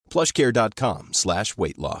plushcare.com/weightloss.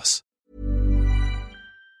 plushcare.com/weightloss.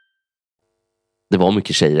 Det var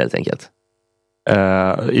mycket tjejer helt enkelt.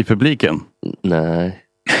 I publiken? Nej.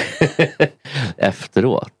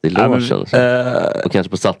 Efteråt, i logen. Och kanske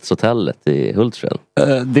på Stadshotellet i Hultsfred.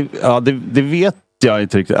 Det vet jag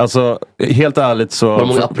inte riktigt. Alltså, helt ärligt så... Var det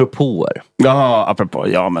många apropåer? Ja, apropå.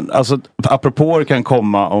 Ja, men alltså, apropåer kan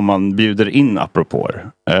komma om man bjuder in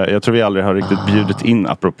apropåer. Jag tror vi aldrig har riktigt bjudit in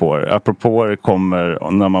apropåer. Apropåer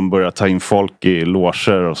kommer när man börjar ta in folk i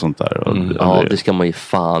loger och sånt där. Och det ska man ju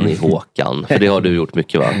fan i Håkan. För det har du gjort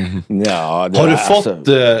mycket, va? Ja, har du fått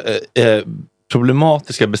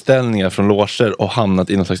problematiska beställningar från loger och hamnat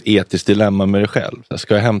i någon slags etiskt dilemma med dig själv?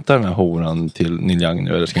 Ska jag hämta den här horan till Neil Young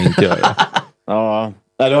nu eller ska jag inte göra det? Ja,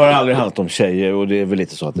 det har aldrig handlat om tjejer och det är väl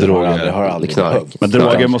lite så att det har aldrig behövts. Men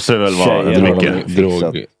droger måste det väl vara mycket.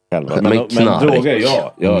 Men droger,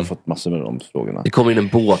 ja. Jag har fått massor med de frågorna. Det kommer in en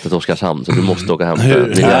båt till Oskarshamn så du måste åka hem.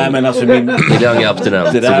 Nej, men alltså det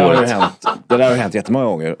där har hänt jättemånga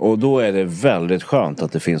gånger. Och då är det väldigt skönt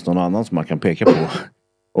att det finns någon annan som man kan peka på.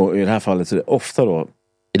 Och i det här fallet så är det ofta då...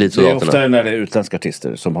 Det är ofta när det är utländska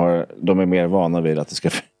artister som de är mer vana vid att det ska...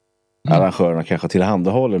 Arrangörerna kanske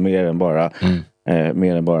tillhandahåller mer än bara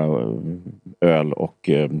öl och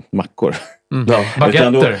mackor.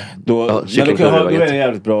 Baguetter. Då är det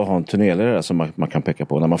jävligt bra att ha en turnéledare som man kan peka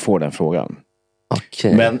på när man får den frågan.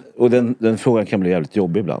 Okay. Och den frågan kan bli jävligt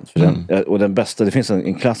jobbig ibland. Och den bästa, det finns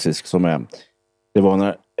en klassisk som är... Det var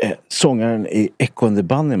när sångaren i Echo and the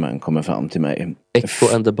Bunnymen kommer fram till mig.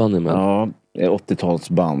 Echo and the Bunnymen? Ja,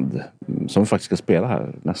 80-talsband som faktiskt ska spela här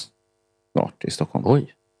snart i Stockholm.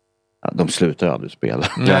 Oj. Ja, de slutar ju aldrig spela.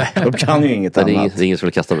 De kan ju inget annat. Det är ingen som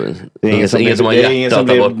vill kasta mig. Det är ingen som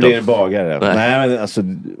blir bagare. Nej, men alltså,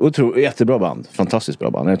 jättebra band. Fantastiskt bra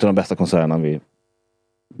band. En av de bästa konserterna vi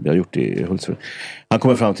har gjort i Hultsfred. Han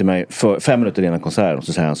kommer fram till mig för 5 minuter innan konserten och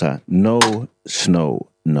så säger han så här: No snow,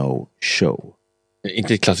 no show.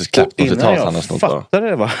 Inte ett klassiskt klappkonsertat. Innan jag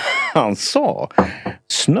fattade vad han sa.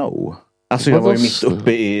 Snow. Alltså jag var ju mitt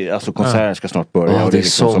uppe i... Alltså konserten ska snart börja. Och det är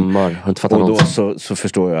liksom sommar. Har inte fattat och då så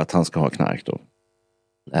förstår jag att han ska ha knark då.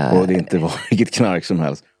 Och det inte var vilket knark som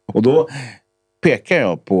helst. Och då pekar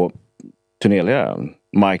jag på turnéledaren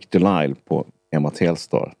Mike Delisle på Emma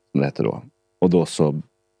Telstar som det heter då. Och då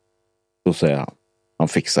säger han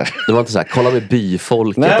fixar. Det var inte så här, kolla med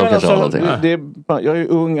byfolket. Nej, men alltså, jag är ju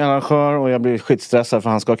ung arrangör och jag blir skitstressad för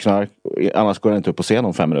han ska ha knark. Annars går jag inte upp på scen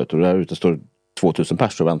om 5 minuter. Och där ute står 2000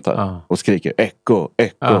 personer och väntar. Och skriker echo.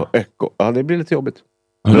 Ja, det blir lite jobbigt.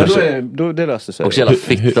 Men då det löser sig. Och så jävla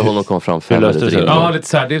fitta honom kom fram 5 minuter. Ja, lite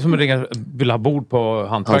så här. Det är som att ringa, vill ha bord på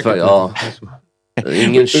hantverket. Ja.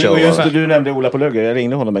 Ingen show. Och just det, du nämnde Ola på Lögger. Jag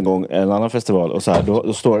ringde honom en gång en annan festival. Och så här,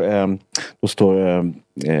 då står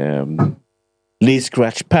Lee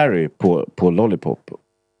Scratch Perry på Lollipop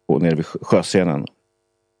nere vid sjöscenen.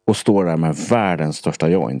 Och står där med världens största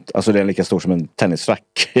joint. Alltså det är lika stor som en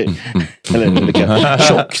tennisrack. Eller lika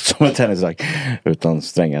tjock som en tennisrack. Utan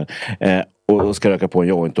strängar. Och ska röka på en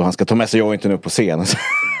joint. Och han ska ta med sig jointen upp på scenen.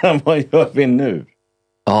 Vad gör vi nu?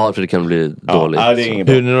 Ja, för det kan bli dåligt. Ja, det är inget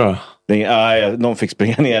bra. Hur nu då? Någon fick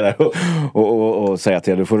springa ner där och säga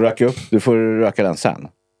till du får röka den sen.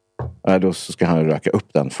 Då ska han röka upp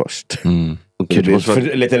den först. Okay,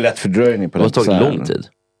 lite lätt fördröjning på den. Det har tagit lång tid.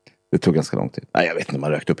 Det tog ganska lång tid. Nej, jag vet inte om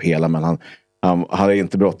han rökt upp hela, men han hade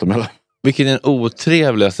inte bråttom heller. Vilken är den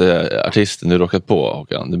otrevligaste artisten du råkat på,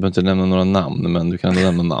 Håkan? Du behöver inte nämna några namn, men du kan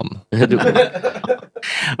nämna namn.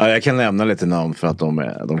 Ja, jag kan nämna lite namn för att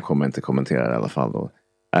de kommer inte kommentera det i alla fall då.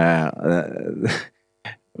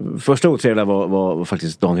 Första otrevliga var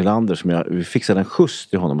faktiskt Dan Hylander som vi fixade en skjuts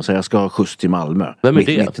till honom och sa jag ska ha skjuts till Malmö. Vem är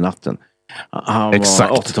det? Mitt i natten. Han var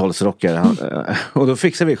 80-talsrockare och då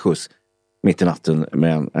fixade vi skjuts mitt i natten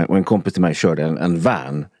och en kompis till mig körde en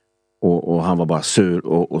van och han var bara sur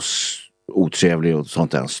och otrevlig och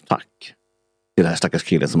sånt ens tack. Det här stackars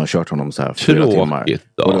killen som har kört honom så här 4 timmar.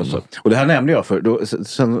 Och det här nämnde jag för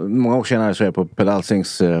sen många år senare så är jag på Pelle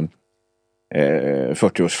Alsings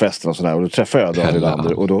 40-årsfesten och sådär. Och då träffade jag Dan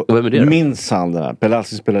Hylander. Och då minns han det här. Pelle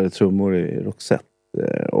Alsing spelade trummor i Roxette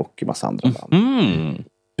och massa andra band.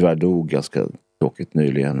 Tyvärr dog ganska tråkigt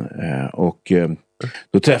nyligen. Och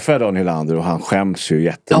då träffade jag Dan Hylander och han skäms ju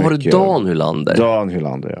jättemycket. Ja, var det Dan Hylander? Dan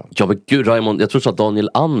Hylander, ja. Ja, men gud, Raymond, jag tror så att Daniel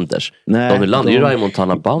Anders. Nej, Dan Hylander är ju Raymond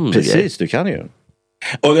Tanna Band. Precis, du kan ju.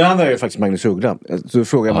 Och den andra är ju faktiskt Magnus Uggla. Så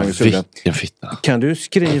frågar jag Magnus Uggla. Kan du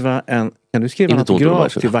skriva en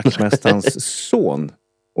autograf till vaktmästarens son?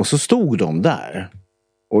 Och så stod de där.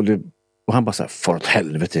 Och han bara så här, för åt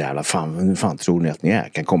helvete jävla fan. Hur fan tror ni att ni är?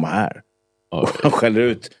 Kan komma här. Och han skäller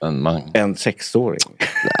ut en 6-åring.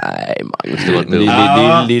 Nej, Magnus.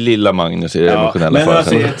 Det är lilla Magnus i det emotionella men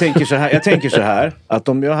alltså, jag tänker så här. Att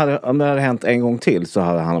om det hade hänt en gång till så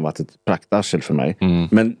hade han varit ett praktarsel för mig.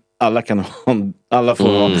 Men alla får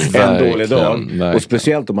ha en dålig dag. Verkligen. Och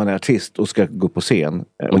speciellt om man är artist och ska gå på scen.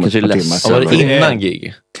 Man kanske är ledsen. Var det innan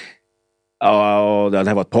gig? Ja, det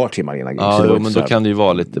här var ett par timmar innan gig. Ja, men då kan det ju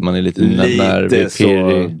vara lite, man är lite nervig,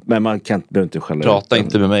 pirrig. Men man behöver inte själv. Prata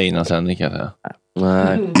inte med mig innan sändning kan jag säga.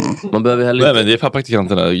 Nej, man behöver heller inte. Nej, men det är för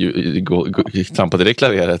praktikanterna trampa direkt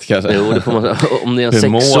klaveret kan jag säga. Jo, det får man. Om det är en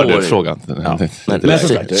 6-åring. Hur mår du, frågan? Ja. Men som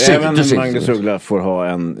sagt, även Magnus Uggla får ha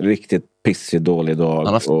en riktigt pissig dålig dag.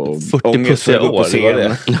 Han har 40 år.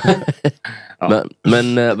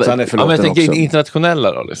 Men jag tänker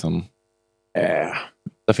internationella då liksom.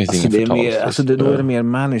 Där finns alltså ingen förtal. Då är det mer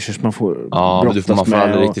managers man får brottas med. Man får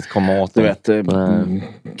aldrig riktigt komma åt. Du vet,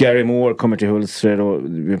 Gary Moore kommer till Hultsfred och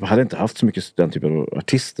vi hade inte haft så mycket den typen av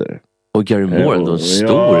artister. Och Gary Moore ändå en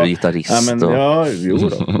stor gitarrist. Jo då.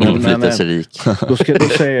 Men då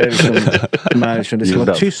säger liksom managern, det ska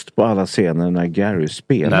vara tyst på alla scener när Gary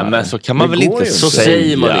spelar. Nej, men så kan man väl inte säga. Så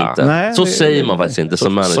säger man inte. Nej, så säger man faktiskt inte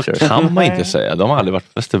som manager. Så kan man inte säga. De har aldrig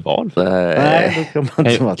varit på festival. Nej, då kan man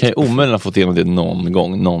inte vara. Kan ju omöjligt ha fått igenom det någon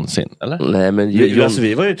gång, någonsin, eller? Nej, men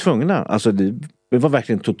vi var ju tvungna. Alltså, vi var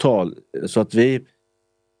verkligen total. Så att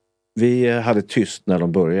vi hade tyst när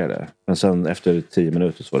de började. Men sen efter 10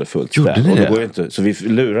 minuter så var det fullt spel. Och det går inte, så vi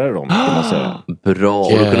lurade dem, kan man säga. Bra,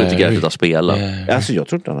 och då kunde inte Gertrud ha spelat. Alltså jag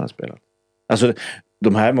tror inte han hade spelat. Alltså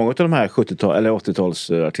många av de här 70-tal eller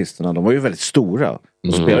 80-talsartisterna, de var ju väldigt stora.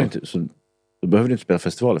 De spelade inte, så då behövde de inte spela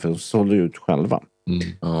festivaler för de sålde ju ut själva.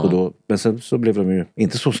 Men sen så blev de ju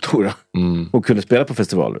inte så stora och kunde spela på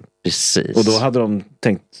festivaler. Precis. Och då hade de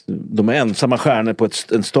tänkt, de är ensamma stjärnor på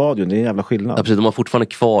en stadion, det är en jävla skillnad. Ja, precis, de har fortfarande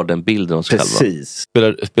kvar den bilden av sig själva.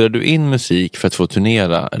 Spelar du in musik för att få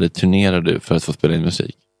turnera eller turnerar du för att få spela in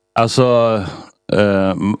musik? Alltså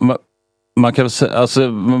man kan säga,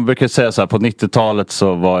 alltså man brukar säga så här, på 90-talet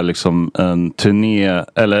så var liksom en turné,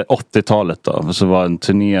 eller 80-talet då, så var en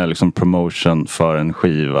turné liksom promotion för en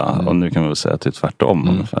skiva, och nu kan man väl säga att det är tvärtom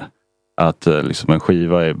ungefär. Att liksom en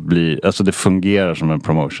skiva blir, alltså det fungerar som en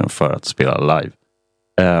promotion för att spela live.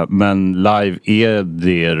 Men live är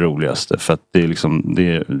det roligaste, för att det är liksom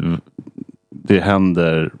det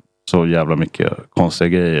händer så jävla mycket konstiga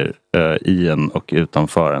grejer i en och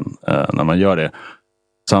utanför en när man gör det.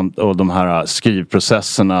 Och de här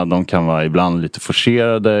skrivprocesserna, de kan vara ibland lite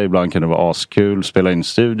forcerade, ibland kan det vara askul. Spela in i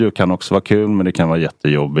studio kan också vara kul, men det kan vara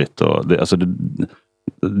jättejobbigt. Och det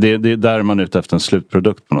är där man är ute efter en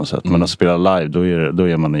slutprodukt på något sätt. Men att spela live, då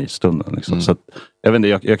är man i stunden. Liksom. Så att, jag vet inte,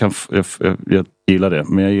 jag gillar det,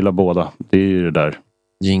 men jag gillar båda. Det är ju det där.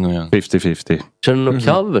 Yin och yang. 50-50. Kör du några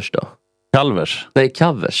covers då? Covers? Nej,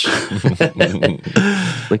 covers.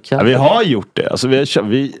 Ja, vi har gjort det. Alltså, jag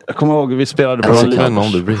kommer ihåg, vi spelade på vi har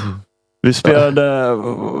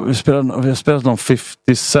spelat någon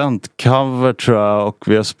 50 Cent cover tror jag, och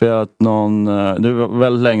vi har spelat någon, det var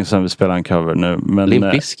väldigt länge sedan vi spelade en cover nu, men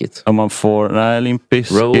Limp Bizkit. Om man får, nej, Limp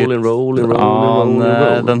Bizkit.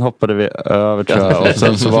 Rollin', den hoppade vi över tror jag, och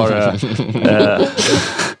sen så var det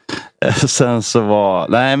sen så var,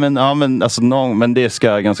 nej men ja, men alltså men det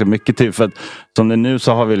ska ganska mycket till, för att som det är nu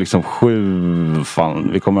så har vi liksom 7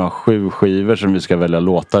 skivor som vi ska välja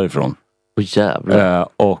låtar ifrån. Jävlar.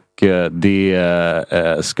 Och det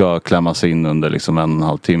ska klämmas in under liksom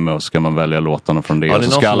 1,5 timme, och ska man välja låtarna från det. Och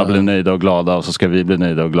så ska alla bli nöjda och glada, och så ska vi bli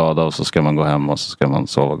nöjda och glada, och så ska man gå hem och så ska man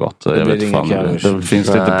sova gott. Jag vet fan, det finns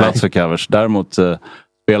inte plats för covers. Däremot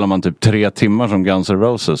spelar man typ 3 timmar som Guns N'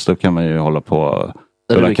 Roses, då kan man ju hålla på.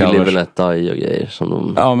 Det är mycket Live and Let Die och grejer som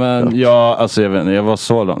de... Ja, men alltså jag vet inte, jag var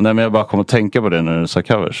så långt. Nej, men jag bara kom att tänka på det när du sa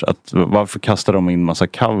covers. Att varför kastar de in massa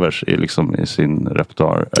covers i sin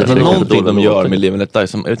repertoar? Det är någonting de gör med Live and Let Die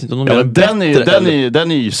som, jag vet inte om de gör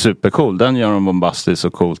den är ju supercool. Den gör de bombastiskt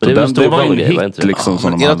och coolt. Det var ju en hit liksom,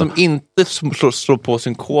 som de hade. Att de inte slår på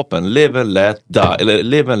synkopen. Live and Let Die, eller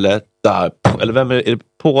Live and Let Die. Eller vem är det?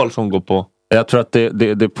 Paul som går på... Jag tror att det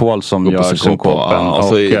är Paul som gör synkopen.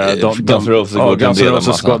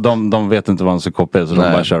 De vet inte vad en synkop är, så de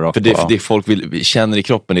bara kör rakt på. För det folk känner i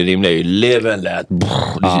kroppen är rimliga är ju leven lät.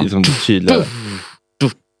 Det är liksom tydligare.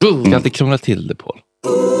 Du kan alltid krångla till det, Paul.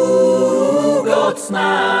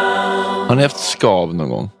 Har ni haft skav någon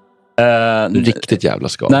gång? Riktigt jävla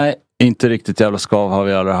skav? Nej, inte riktigt jävla skav har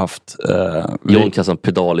vi aldrig haft. John kastar en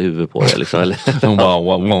pedal i huvudet på det liksom, eller?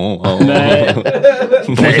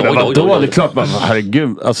 Nej, men vadå? Det är klart,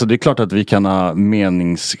 herregud. Alltså det är klart att vi kan ha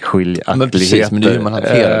meningsskiljaktigheter. Men precis, men det är hur man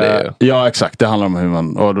hanterar det. Ja, exakt. Det handlar om hur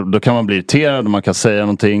man... Och då kan man bli irriterad och man kan säga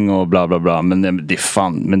någonting och bla bla bla. Men det är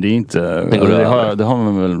fan, men det är inte... Det har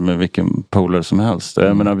man väl med vilken polare som helst.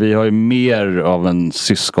 Jag menar, vi har ju mer av en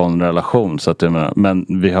syskonrelation. Så att jag menar, men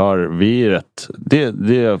vi är rätt... Det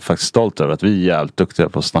är jag faktiskt stolt över, att vi är jävligt duktiga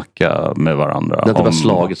på att snacka med varandra. Det har inte bara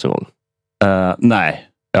slagit så gång? Nej.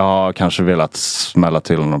 Jag har kanske velat smälla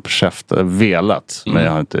till honom på käften. Men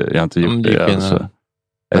jag har inte gjort det. Alltså.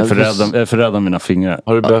 Jag är för rädd om mina fingrar.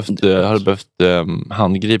 Har du behövt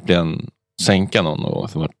handgripligen sänka någon och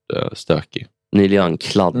som varit stökig? Neil Young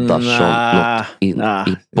kladdar som något in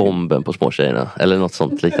i bomben på småtjejerna. Eller något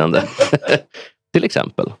sånt liknande. Till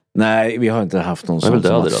exempel. Nej, vi har inte haft någon som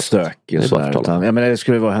har stökig. Det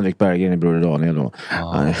skulle vara Henrik Berggren i Broder Daniel då.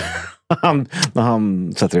 När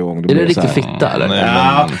han sätter igång. Är det riktigt fitta eller?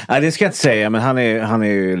 Nej, det ska jag inte säga. Men han är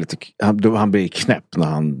ju lite... Han blir knäpp när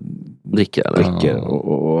han dricker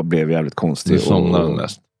och blev jävligt konstig. Du somnar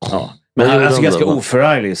mest. Ja. Men han är ganska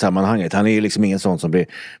oförarglig i sammanhanget. Han är ju liksom ingen sån som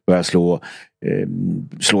börjar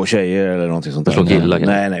slå tjejer eller någonting sånt där. Slå killar.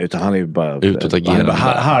 Nej, utan han är ju bara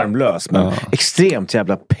harmlös. Men extremt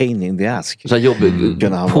jävla pain in the ass. Så jobbig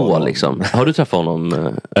på liksom. Har du träffat honom?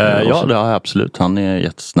 Ja, det har jag absolut. Han är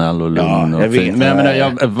jättesnäll och lugn och fin. Men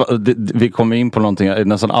jag menar, vi kommer in på någonting.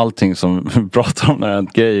 Nästan allting som vi pratar om när det är en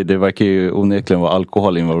grej, det verkar ju onekligen vara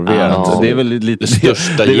alkohol involverat. Det är väl lite... Det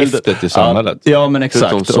största giftet i samhället. Ja, men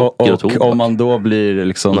exakt. Och om man då blir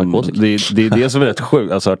liksom... Det är det som är rätt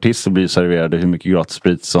sjukt. Alltså artister blir serverade hur mycket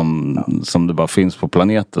gratissprit som det bara finns på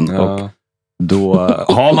planeten. Ja. Och då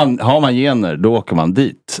har man gener, då åker man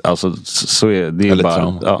dit. Alltså så är det är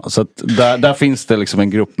bara... så att där finns det liksom en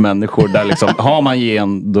grupp människor där liksom, har man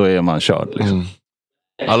gen, då är man körd liksom.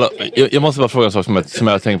 Jag måste bara fråga en sak som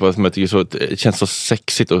jag har tänkt på, som jag tycker så, känns så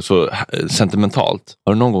sexigt och så sentimentalt.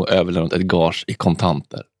 Har du någon gång överlämnat ett gage i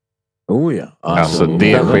kontanter? Oh ja. Alltså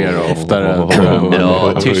det sker oftare.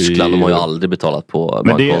 Ja, Tyskland, de har ju aldrig betalat på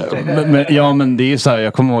bankkonton. Men det är så här,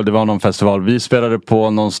 jag kommer ihåg, det var någon festival vi spelade på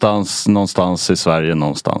någonstans i Sverige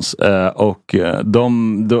någonstans. Och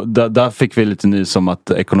där fick vi lite nys om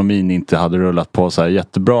att ekonomin inte hade rullat på så här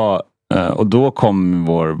jättebra. Och då kom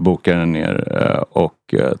vår bokare ner och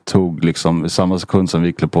tog liksom i samma sekund som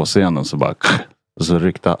vi klev på scenen så bara och så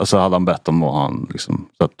ryckte, och så hade han bett om att han liksom,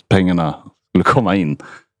 så att pengarna skulle komma in.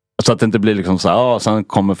 Så att det inte blir liksom så här, sen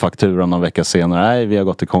kommer fakturan någon vecka senare. Nej, vi har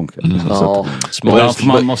gått i konkurs. Ja,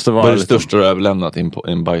 man måste vara... Vad är det största du har överlämnat in på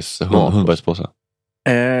en hundbajspåse?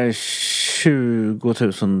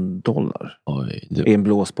 $20,000. Oj, i en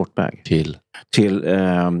blå sportbag. Till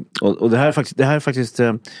och det här är faktiskt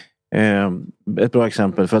ett bra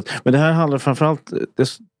exempel. Men det här handlar framförallt...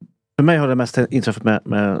 För mig har det mest inträffat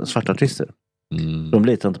med svarta artister. De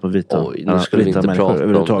litar inte på vita människor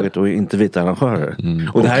överhuvudtaget och inte vita arrangörer.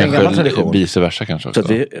 Och det här är en gammal tradition. Vice versa kanske också.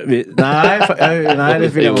 Så att nej, det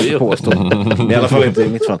vill jag inte påstå. I alla fall inte i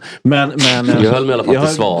mitt fall. Men jag höll mig i alla fall till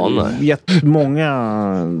Svanar. Jag har gett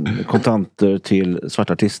många kontanter till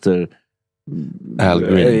svarta artister. Al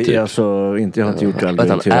Green typ. Alltså, jag har inte gjort Al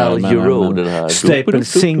Green till Al Euro, den här Staple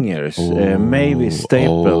Singers, Mavis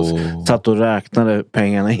Staples satt och räknade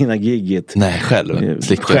pengarna innan gigget. Nej, själv.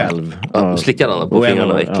 Slickade han på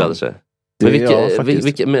fingrarna och äcklade sig. Men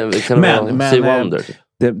kan det vara Say Wonder?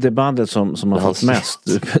 Det bandet som har fått mest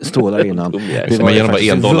står där innan. Det var genom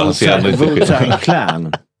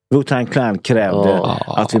 $1 Wu-Tang Clan krävde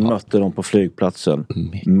att vi mötte dem på flygplatsen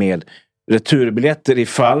med returbiljetter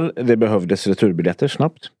ifall det behövdes returbiljetter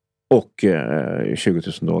snabbt. Och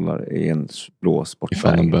 $20,000 i en blå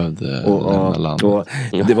sportbag.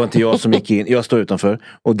 Och det var inte jag som gick in. Jag står utanför.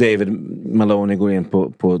 Och David Maloney går in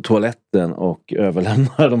på toaletten och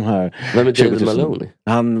överlämnar de här. Vem är David Maloney?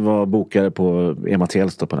 Han var bokare på Emma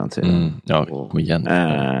Telstar på den tiden. Ja, kom igen.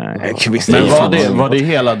 Men var det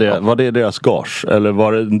hela det? Var det deras gage? Eller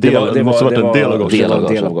var det en del? Det måste ha varit en del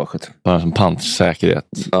av gaget. Bara som pantsäkerhet.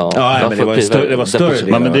 Ja, men det var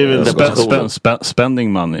större. Men det är väl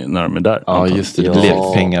spending money när de är där. Ja, just det.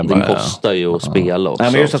 Lekpengar bara. Det kostar ju att spela också.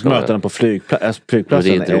 Nej, men just att möta den på flygplatsen. Det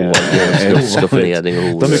är inte råd.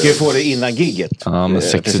 De brukar ju få det innan gigget. Ja, men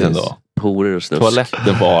sexigt ändå.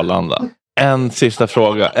 Toaletten på Arlanda. En sista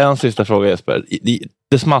fråga Jesper.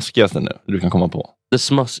 Det smaskigaste nu du kan komma på.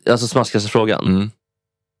 Alltså smaskigaste frågan.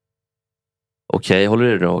 Okej, håller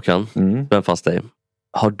du det Håkan? Spänn fast dig.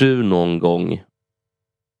 Har du någon gång...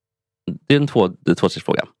 Det är en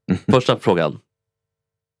tvåstegsfråga. Första frågan.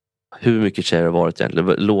 Hur mycket tjejer har varit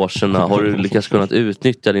egentligen? Logerna, har du lyckats kunna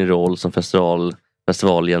utnyttja din roll som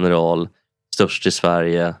festivalgeneral, störst i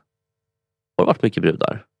Sverige? Har det varit mycket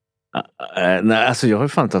brudar? Nej, alltså jag har ju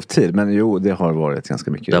fan inte haft tid. Men jo, det har varit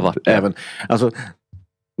ganska mycket. Det har varit även, alltså,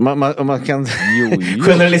 om man kan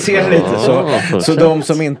generalisera lite så de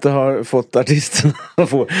som inte har fått artisterna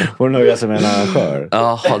får nöja sig med en arrangör.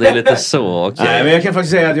 Ja, det är lite så. Okay. Nej, men jag kan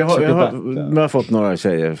faktiskt säga att jag har fått några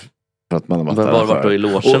tjejer för att man har varit där. Varit då i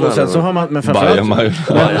logen? Och sen så har man... Men framförallt...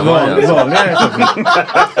 Vanligare...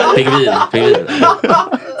 Pingvin.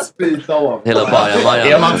 Sprita av. Hela bajamajan.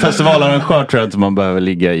 Är man festivalarrangör tror jag inte man behöver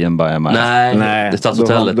ligga i en bajamaja. Nej, det är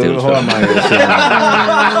stadshotellet. Då har man ju...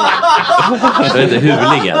 Jag vet inte,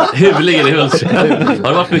 Hulingen i Hultsfred. Har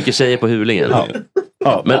det varit mycket tjejer på Hulingen?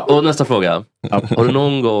 Ja. Men, och nästa fråga. Har du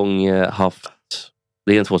någon gång haft...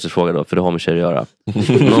 Det är en tvåstegsfråga då, för det har med tjejer att göra.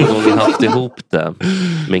 Någon gång haft ihop det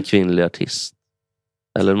med en kvinnlig artist?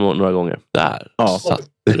 Eller några gånger? Där.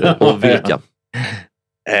 Och vilka?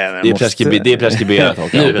 Det är preskriberat.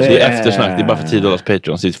 Det är eftersnack. Det är bara för $10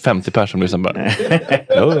 Patreon. Så det är 50 personer som lyssnar bara.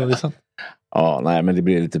 Jo, det är sant. Ja, nej, men det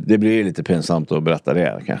blir lite pinsamt att berätta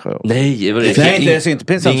det kanske. Nej, det är inte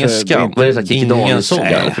pinsamt. Ingen skam. Vad är det så Kikki Danielsson?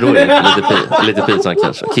 För då är det lite pinsamt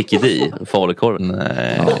kanske. Kikki D, falukorv.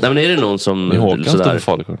 Nej, men är det någon som... Håkan står för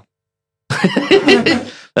falukorv.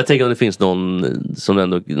 Jag tänker om det finns någon som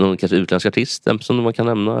ändå, någon kanske utländsk artist som man kan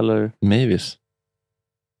nämna, eller? Mavis.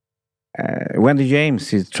 Wendy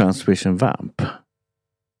James i Transvision Vamp.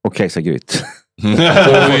 Och Kajsa Grytt.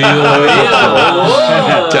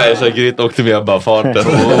 Kajsa Grytt åkte med bara farten.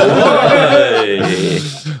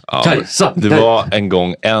 Det var en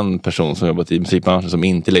gång en person som jobbat i musikbranschen som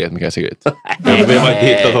inte legat med Kajsa Grytt. Jag har inte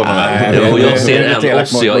hittat honom än. Och jag ser en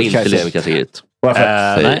oss jag inte legat med Kajsa Grytt.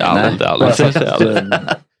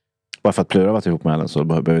 Bara för att Plura varit ihop med henne så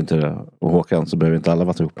behöver inte, och Håkan så behöver inte alla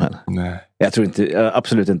varit ihop med henne. Nej. Jag tror inte,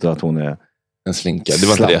 absolut inte att hon är en slinka. Det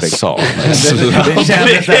var inte det jag sa. Det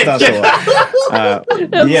kändes nästan så.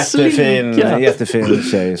 Jättefin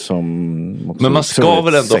tjej som... Men man ska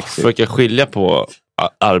väl ändå försöka skilja på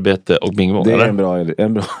arbete och bingo? Det är en bra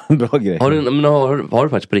grej. Har du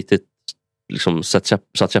faktiskt på riktigt liksom satt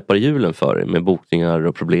käppar i hjulen för dig med bokningar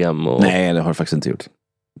och problem? Och... Nej, det har jag faktiskt inte gjort.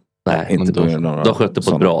 Nej, inte du har skött det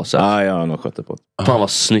på ett bra sätt. Ja, jag har nog skött det på ett... Fan vad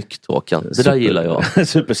snyggt, Håkan. Det där gillar jag.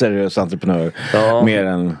 Superseriös entreprenör. Ja. Mer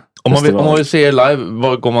än... Om man vill se er live,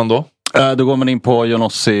 var går man då? Då går man in på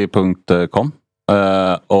jonossi.com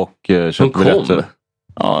och köper biljetter.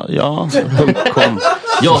 Ja, .com.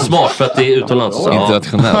 Ja, smart för att det är utomlands.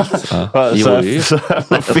 Internationellt.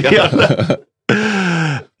 Fel.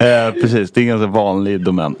 Precis, det är en ganska vanlig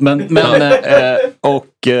domän. Men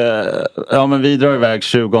vi drar iväg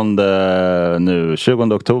 20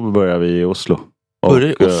 oktober börjar vi i Oslo.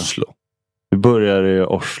 Börjar i Oslo? Vi börjar i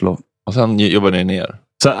Oslo. Och sen jobbar ni ner?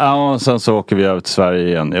 Sen så åker vi över till Sverige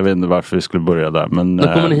igen. Jag vet inte varför vi skulle börja där. Men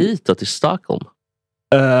kommer ni hit då, till Stockholm?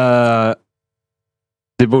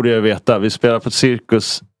 Det borde jag veta. Vi spelar på ett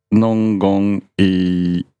cirkus någon gång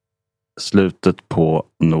i slutet på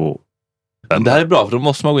Det här är bra, för då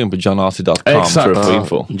måste man gå in på johnasi.com för att få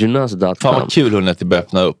info. Johnasi.com. Fan vad kul hon är att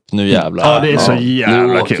öppna upp. Nu jävlar. Ja, det är så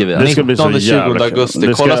jävla kul. Det ska bli så 20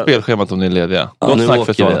 augusti. Kolla spelschemat om ni är lediga. Gott snack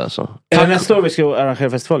festival. Alltså. Är det nästa år vi ska arrangera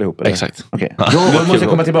festival ihop? Eller? Exakt. Okej. Då måste jag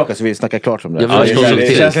komma tillbaka så vi snackar klart om det.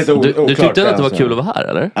 Det känns lite oklart. Du tyckte att det var kul att vara här,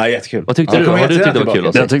 eller? Ja, jättekul. Vad tyckte du? Har du tyckte det var kul?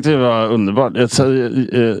 Jag tyckte det var underbart.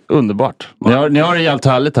 Underbart. Ni har det jävligt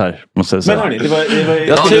härligt här, måste jag säga. Men hörni, det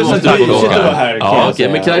var... Tusen tack för att vara här. Ja,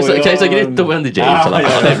 okej. Men Kajsa Grytt och Wendy James. Nej,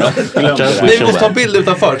 vi måste ta en bild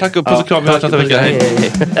utanför. Tack upp, puss och kram. Vi hörs nästa vecka. Hej.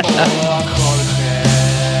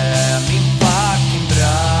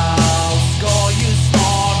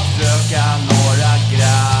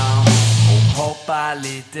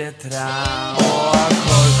 Lite tram och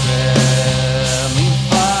Jorge, min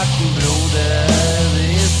fucking broder. Det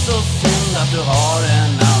är så synd att du har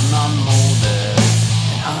en annan moder.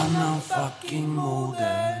 En annan fucking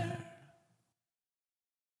moder.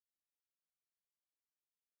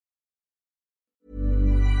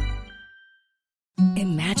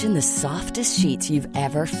 Imagine the softest sheets you've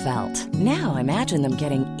ever felt. Now imagine them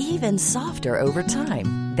getting even softer over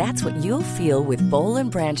time. That's what you'll feel with Boll &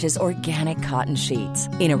 Branch's organic cotton sheets.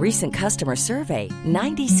 In a recent customer survey,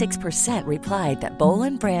 96% replied that Boll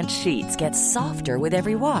 & Branch sheets get softer with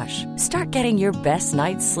every wash. Start getting your best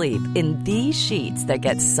night's sleep in these sheets that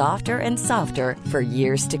get softer and softer for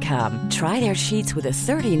years to come. Try their sheets with a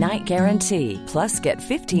 30-night guarantee. Plus, get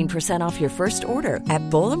 15% off your first order at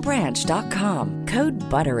bollandbranch.com. Code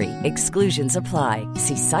BUTTERY. Exclusions apply.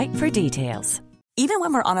 See site for details. Even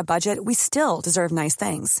when we're on a budget, we still deserve nice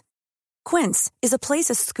things. Quince is a place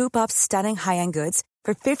to scoop up stunning high-end goods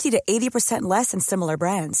for 50 to 80% less than similar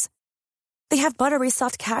brands. They have buttery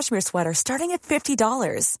soft cashmere sweaters starting at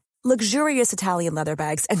 $50, luxurious Italian leather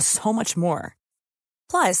bags, and so much more.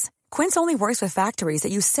 Plus, Quince only works with factories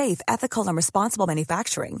that use safe, ethical, and responsible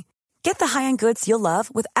manufacturing. Get the high-end goods you'll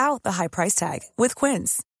love without the high price tag with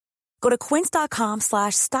Quince. Go to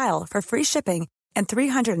quince.com/style for free shipping and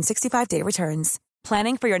 365-day returns.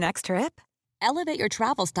 Planning for your next trip? Elevate your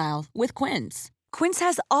travel style with Quince. Quince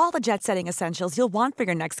has all the jet-setting essentials you'll want for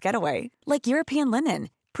your next getaway, like European linen,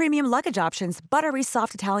 premium luggage options, buttery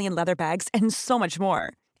soft Italian leather bags, and so much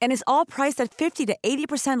more. And is all priced at 50 to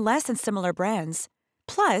 80% less than similar brands.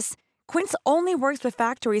 Plus, Quince only works with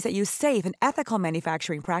factories that use safe and ethical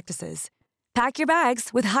manufacturing practices. Pack your bags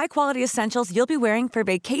with high-quality essentials you'll be wearing for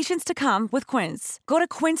vacations to come with Quince. Go to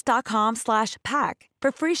quince.com/pack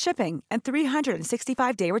for free shipping and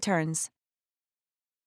 365-day returns.